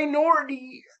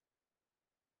minority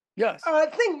Yes.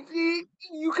 things.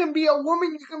 You can be a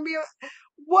woman, you can be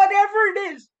whatever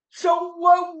it is. So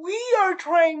what we are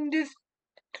trying to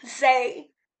say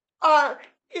uh,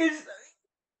 is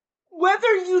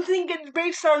whether you think it's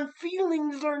based on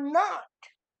feelings or not,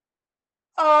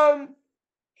 um,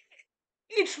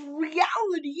 it's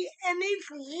reality. And if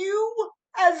you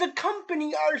as a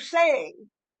company are saying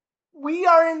we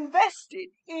are invested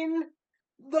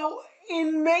the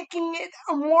in making it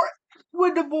a more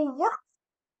equitable work,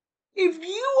 if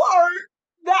you are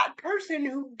that person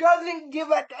who doesn't give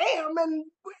a damn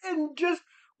and just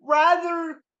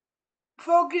rather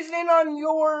focus in on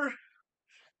your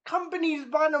company's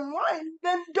bottom line,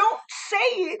 then don't say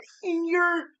it in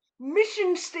your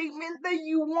mission statement that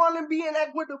you want to be an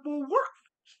equitable work.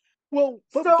 Well,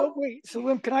 but So wait. So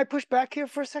Lim, can I push back here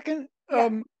for a second? yeah.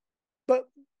 But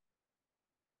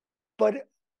but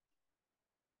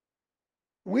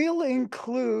we'll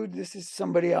include. This is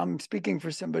somebody, I'm speaking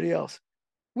for somebody else.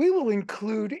 We will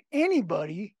include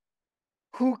anybody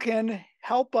who can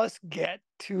help us get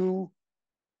to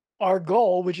our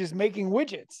goal, which is making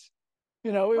widgets.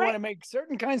 We want Right. to make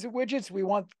certain kinds of widgets. We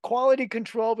want quality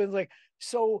control, but like,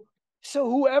 so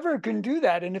whoever can do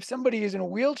that. And if somebody is in a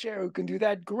wheelchair who can do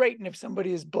that, great. And if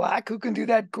somebody is Black who can do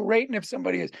that, great. And if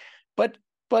somebody is, but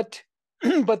but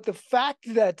but the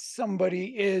fact that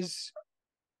somebody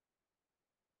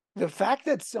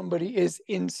is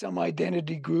in some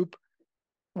identity group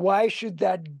why should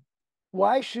that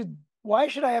why should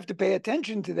I have to pay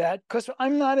attention to that? Because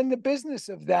I'm not in the business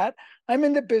of that. I'm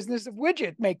in the business of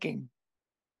widget making.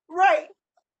 Right,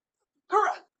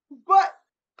 correct. But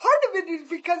part of it is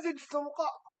because it's the law.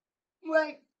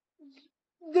 Like,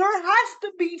 there has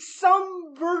to be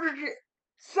some version,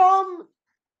 some,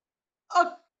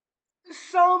 uh,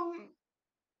 some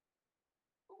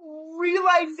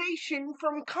realization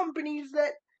from companies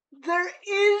that there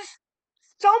is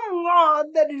some law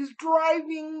that is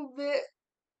driving the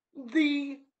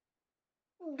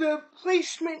the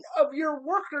placement of your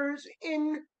workers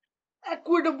in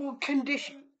equitable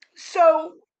conditions.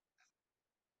 So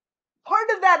part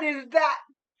of that is that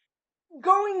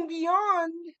going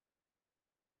beyond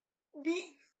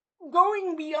be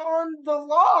going beyond the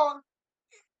law,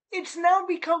 it's now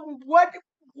become what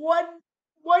what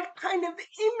kind of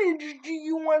image do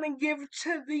you want to give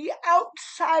to the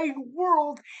outside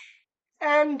world,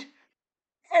 and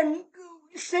and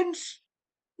since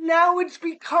now it's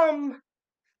become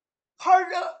part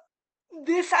of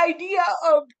this idea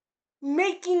of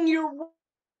making your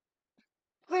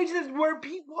places where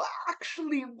people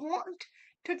actually want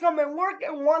to come and work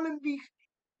and want to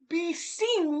be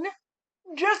seen,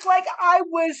 just like I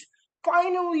was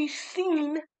finally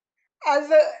seen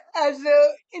as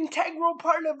a integral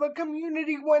part of a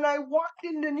community when I walked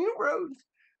into New Roads.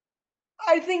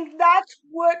 I think that's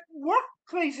what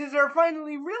workplaces are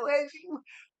finally realizing.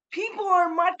 People are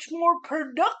much more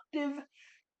productive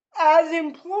as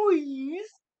employees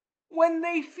when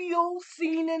they feel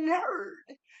seen and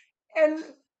heard. And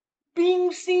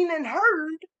being seen and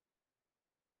heard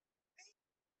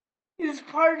is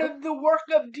part of the work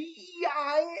of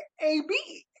DEIAB.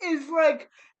 Is like,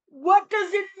 what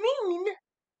does it mean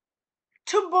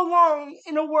to belong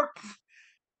in a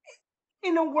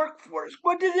workforce?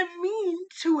 What does it mean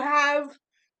to have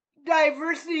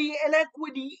diversity and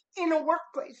equity in a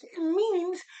workplace? It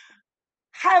means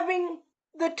having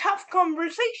the tough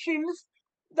conversations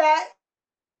that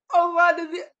a lot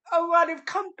of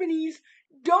companies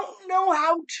don't know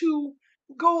how to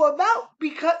go about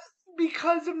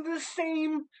because of the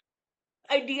same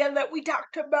idea that we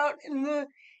talked about in the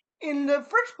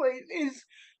first place. Is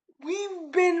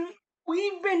we've been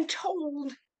we've been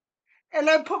told, and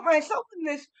I put myself in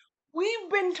this, we've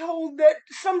been told that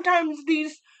sometimes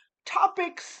these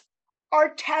topics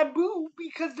are taboo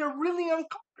because they're really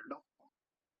uncomfortable.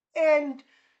 And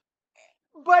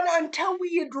but until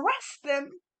we address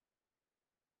them,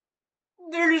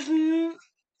 there's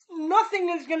nothing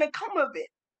is going to come of it.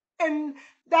 And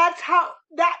that's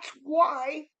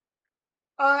why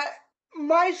uh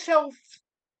myself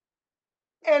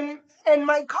and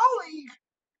my colleague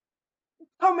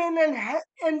come in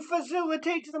and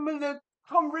facilitate some of the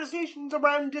conversations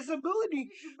around disability.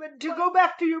 But to go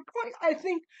back to your point, I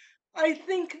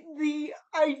think the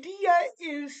idea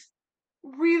is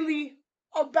really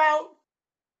about,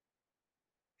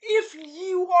 if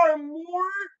you are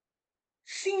more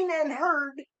seen and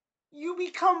heard, you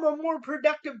become a more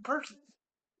productive person.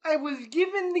 I was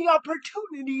given the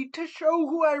opportunity to show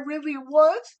who I really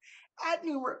was at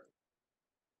New York.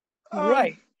 Um,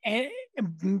 Right. And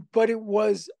but it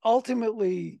was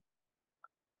ultimately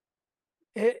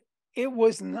it it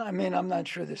was not, I mean, I'm not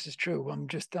sure this is true. I'm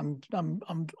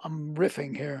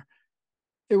riffing here.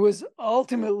 It was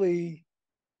ultimately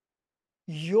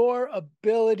your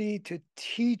ability to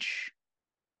teach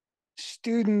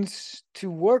students, to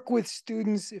work with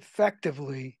students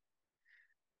effectively,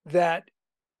 that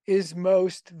is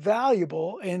most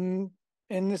valuable in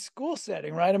the school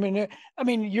setting, right? I mean,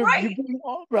 you're right. being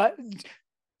all right. But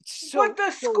So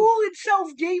the school itself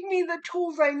gave me the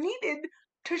tools I needed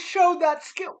to show that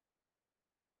skill.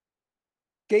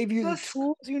 gave you the The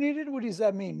tools you needed. What does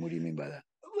that mean? What do you mean by that?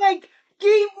 like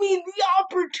gave me the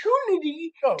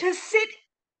opportunity Oh, to sit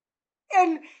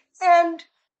and and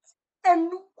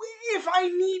and if I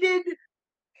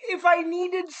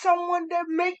needed someone to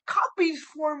make copies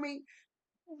for me,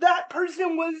 that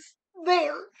person was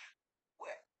there.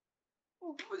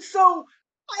 So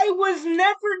I was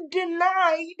never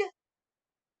denied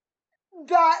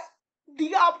that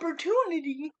the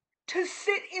opportunity to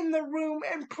sit in the room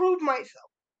and prove myself.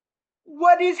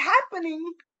 What is happening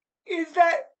is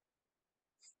that,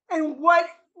 and why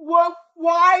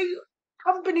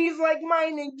companies like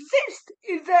mine exist,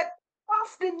 is that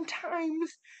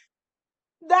oftentimes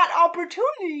that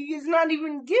opportunity is not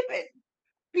even given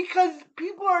because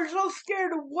people are so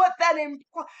scared of what that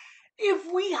implies.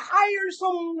 If we hire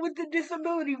someone with a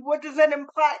disability, what does that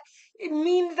imply? It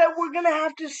means that we're going to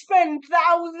have to spend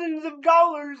thousands of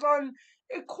dollars on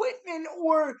equipment,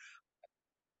 or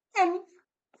and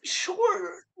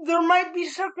sure, there might be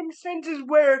circumstances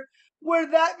where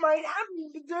that might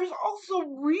happen, but there's also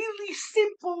really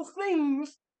simple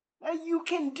things that you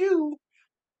can do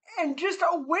and just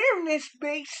awareness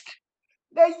based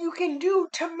that you can do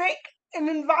to make an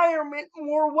environment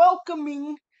more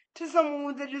welcoming to someone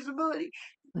with a disability.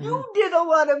 Mm-hmm. You did a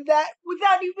lot of that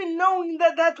without even knowing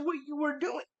that that's what you were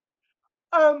doing.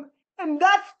 Um, and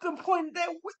that's the point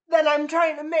that I'm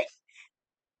trying to make.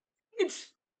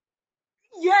 It's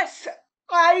yes,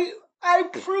 I I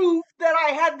proved that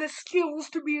I had the skills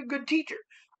to be a good teacher.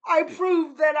 I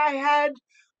proved that I had,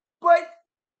 but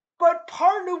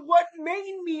part of what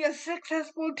made me a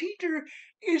successful teacher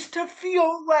is to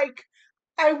feel like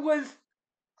I was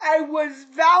I was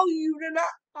valued and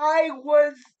I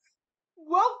was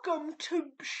welcome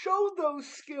to show those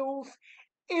skills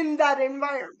in that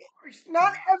environment.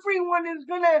 Not everyone is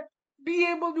gonna be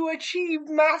able to achieve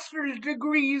master's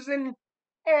degrees and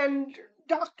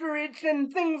doctorates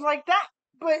and things like that,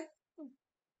 but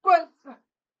but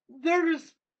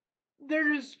there's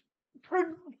there's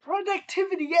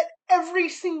productivity at every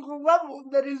single level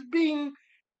that is being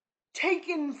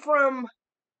taken from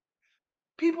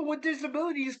people with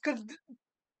disabilities because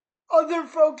other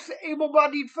folks,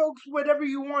 able-bodied folks, whatever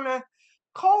you want to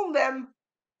call them,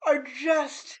 are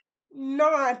just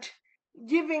not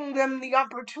giving them the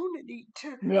opportunity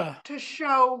Yeah. to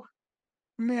show.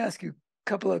 Let me ask you a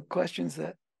couple of questions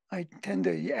that I tend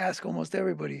to ask almost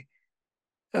everybody.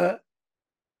 Uh,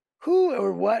 who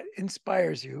or what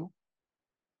inspires you?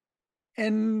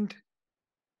 And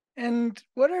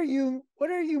what are you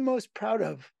most proud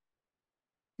of?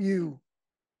 You.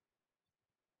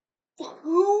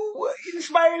 Who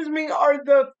inspires me are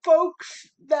the folks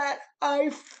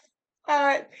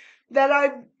uh, that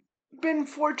I've been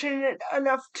fortunate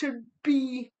enough to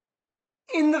be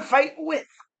in the fight with.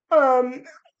 Um,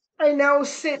 I now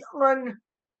sit on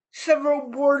several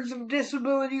boards of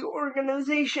disability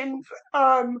organizations,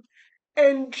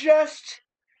 and just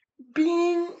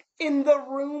being in the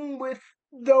room with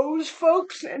those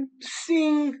folks and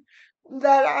seeing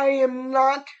that I am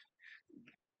not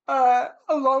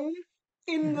alone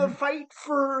in the Mm-hmm. fight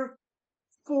for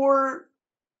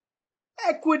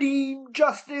equity,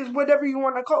 justice, whatever you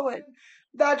want to call it.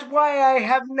 That's why I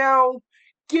have now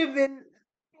given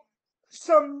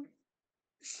some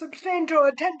substantial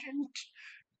attention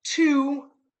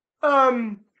to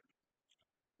um,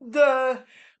 the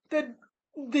the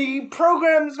the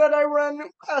programs that I run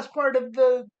as part of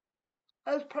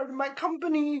my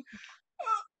company,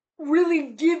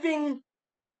 really giving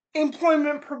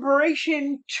employment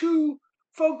preparation to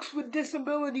folks with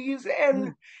disabilities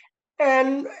and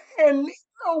and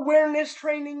awareness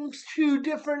trainings to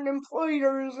different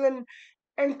employers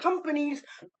and companies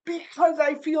because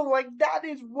I feel like that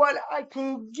is what I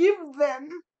can give them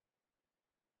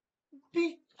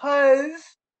because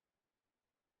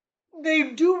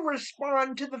they do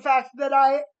respond to the fact that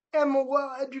I am a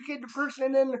well-educated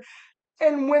person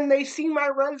and when they see my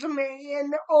resume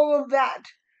and all of that,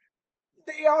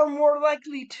 they are more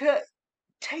likely to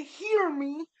hear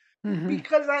me Mm-hmm.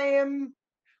 because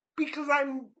because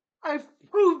I've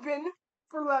proven,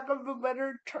 for lack of a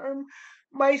better term,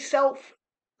 myself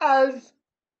as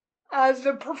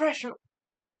a professional.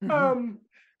 Mm-hmm. Um,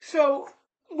 so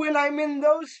when I'm in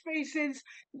those spaces,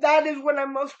 that is what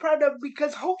I'm most proud of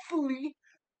because hopefully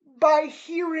by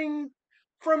hearing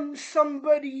from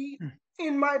somebody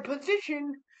in my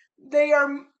position, they are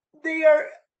they are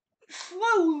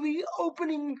slowly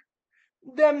opening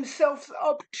themselves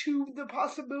up to the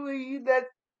possibility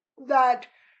that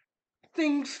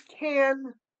things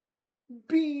can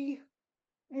be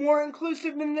more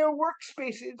inclusive in their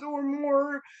workspaces or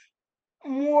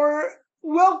more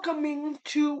welcoming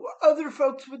to other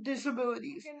folks with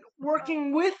disabilities and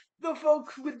working with the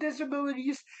folks with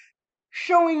disabilities,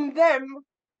 showing them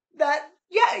that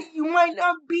yeah, you might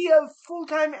not be a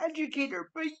full-time educator,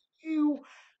 but you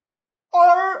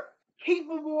are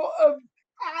capable of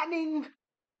adding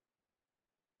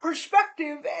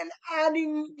perspective and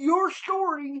adding your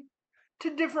story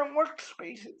to different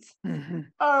workspaces. Mm-hmm.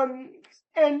 Um,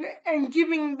 and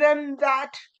giving them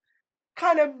that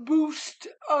kind of boost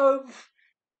of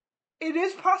it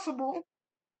is possible.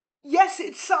 Yes,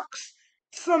 it sucks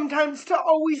sometimes to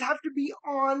always have to be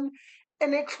on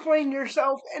and explain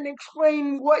yourself and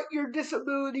explain what your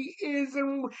disability is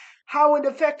and how it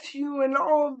affects you and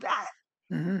all of that.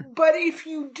 Mm-hmm. But if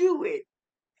you do it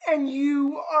and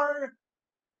you are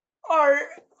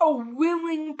a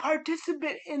willing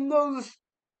participant in those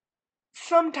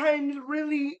sometimes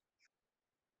really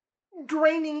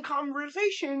draining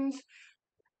conversations,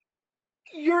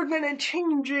 you're going to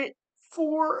change it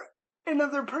for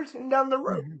another person down the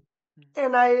road. Mm-hmm.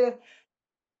 And I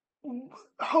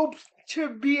hope to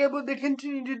be able to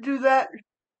continue to do that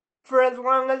for as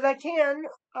long as I can,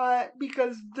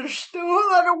 because there's still a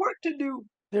lot of work to do.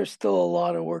 There's still a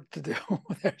lot of work to do.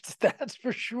 That's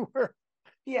for sure.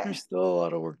 Yeah. There's still a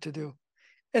lot of work to do.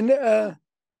 And you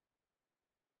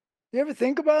ever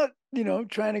think about,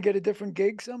 trying to get a different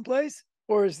gig someplace?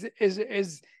 Or is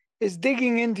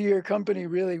digging into your company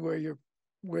really where you're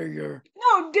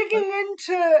No, uh,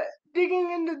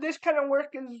 digging into this kind of work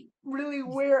is really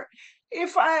where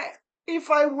if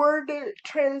I were to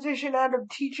transition out of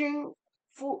teaching,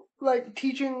 for like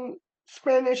teaching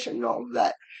Spanish and all of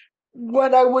that,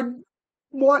 what I would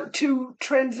want to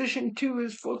transition to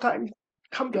is full-time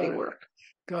company got it. work.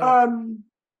 Got it.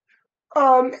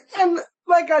 Um, and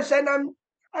like I said,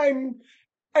 I'm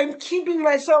I'm keeping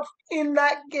myself in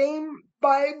that game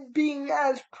by being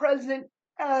as present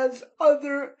as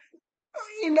other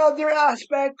in other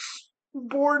aspects,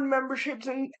 board memberships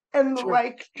and the Sure.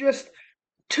 like, just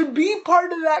to be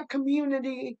part of that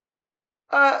community.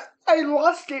 I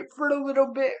lost it for a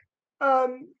little bit,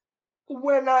 um,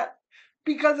 when I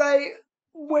because I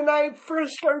when I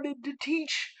first started to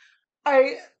teach,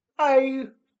 I I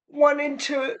wanted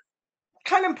to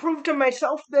kind of prove to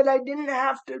myself that I didn't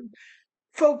have to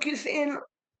focus in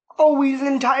always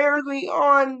entirely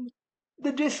on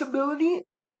the disability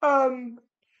um,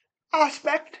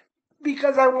 aspect,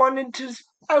 because I wanted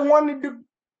to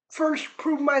first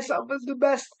prove myself as the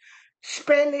best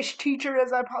Spanish teacher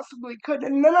as I possibly could,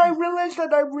 and then I realized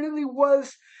that I really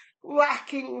was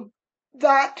lacking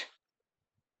that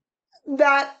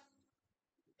that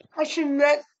passion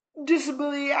that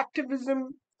disability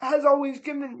activism has always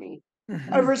given me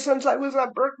Mm-hmm. ever since I was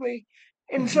at Berkeley.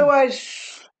 And Mm-hmm.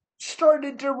 so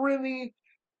started to really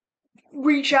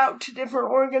reach out to different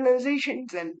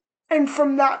organizations, and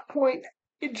from that point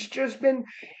it's just been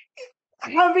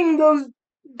having those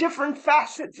different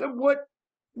facets of what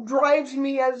drives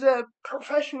me as a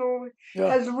professional Yeah.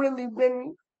 has really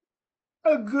been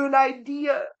a good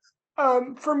idea,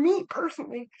 for me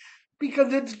personally,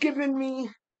 because it's given me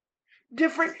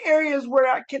different areas where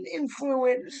I can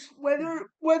influence, whether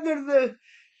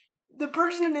the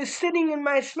person is sitting in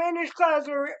my Spanish class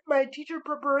or my teacher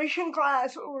preparation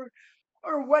class or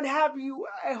what have you.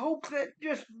 I hope that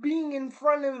just being in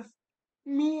front of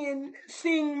me and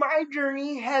seeing my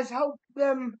journey has helped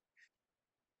them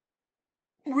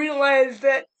realize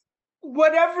that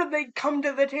whatever they come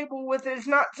to the table with is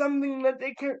not something that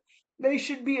they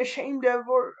should be ashamed of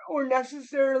or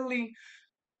necessarily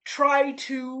try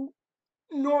to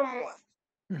normalize,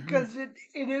 Mm-hmm. because it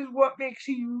is what makes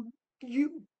you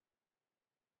you.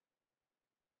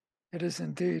 It is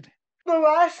indeed. The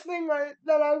last thing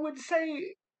that I would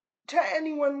say to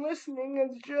anyone listening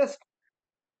is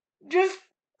just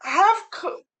have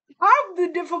have the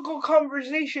difficult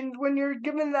conversations when you're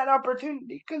given that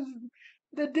opportunity, because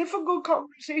the difficult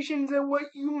conversations and what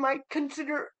you might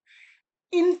consider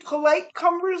impolite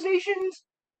conversations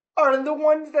are the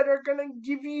ones that are going to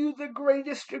give you the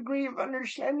greatest degree of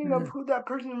understanding of Mm-hmm. who that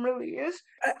person really is.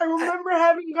 I, I I, remember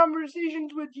having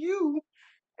conversations with you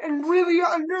and really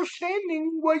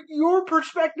understanding what your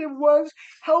perspective was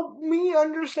helped me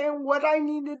understand what I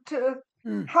needed to,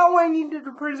 mm, how I needed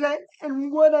to present,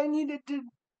 and what I needed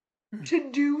mm,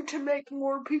 to do to make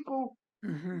more people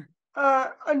mm-hmm.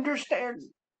 understand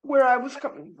where I was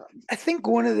coming from. I think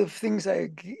one of the things I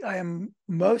am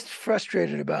most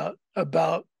frustrated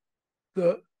about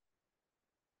the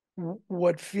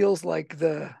what feels like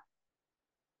the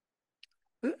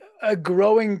a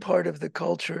growing part of the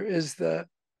culture is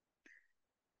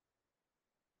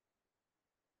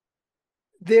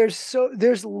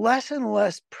there's less and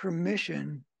less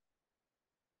permission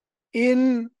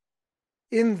in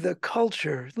the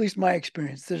culture, at least my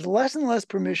experience. There's less and less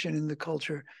permission in the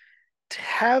culture to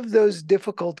have those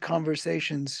difficult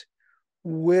conversations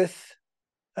with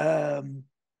um,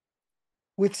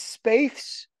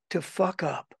 space to fuck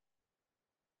up,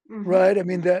 Mm-hmm. right? I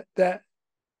mean that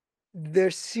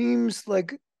there seems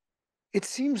like it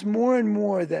seems more and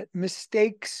more that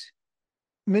mistakes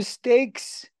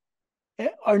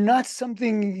are not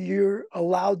something you're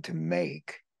allowed to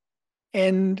make,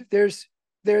 and there's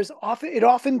often it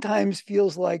oftentimes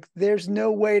feels like there's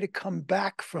no way to come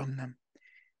back from them.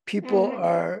 People Mm-hmm.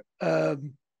 are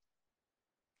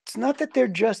it's not that they're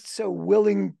just so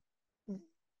willing,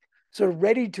 sort of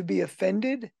ready to be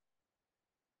offended.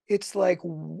 It's like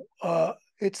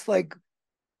it's like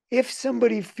if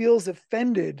somebody feels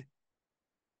offended,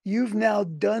 you've now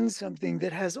done something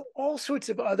that has all sorts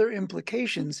of other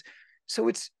implications. So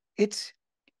it's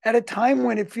at a time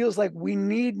when it feels like we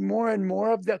need more and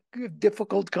more of the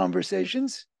difficult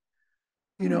conversations,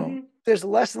 Hmm. there's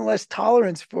less and less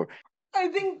tolerance for. I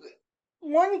think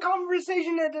one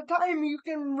conversation at a time, you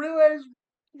can realize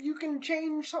you can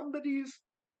change somebody's,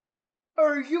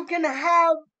 or you can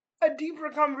have a deeper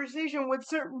conversation with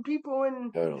certain people,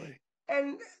 Totally.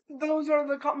 and those are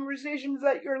the conversations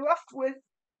that you're left with.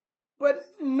 But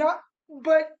not,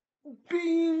 but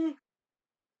being,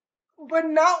 but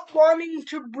not wanting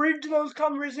to bridge those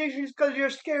conversations because you're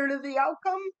scared of the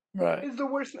outcome Right. is the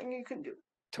worst thing you can do.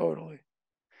 Totally.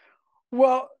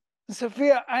 Well,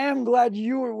 Sophia, I am glad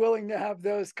you were willing to have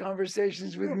those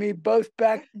conversations with me both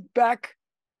back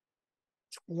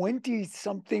 20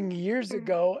 something years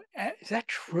ago. Is that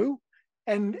true?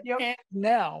 Yep, And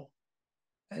now.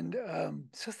 And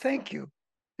so thank you.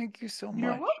 Thank you so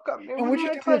you're much. welcome. It And was would you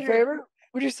my do me a pleasure. favor?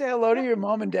 Would you say hello to Yeah, your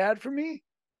mom and dad for me?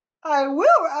 I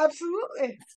will,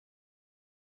 absolutely.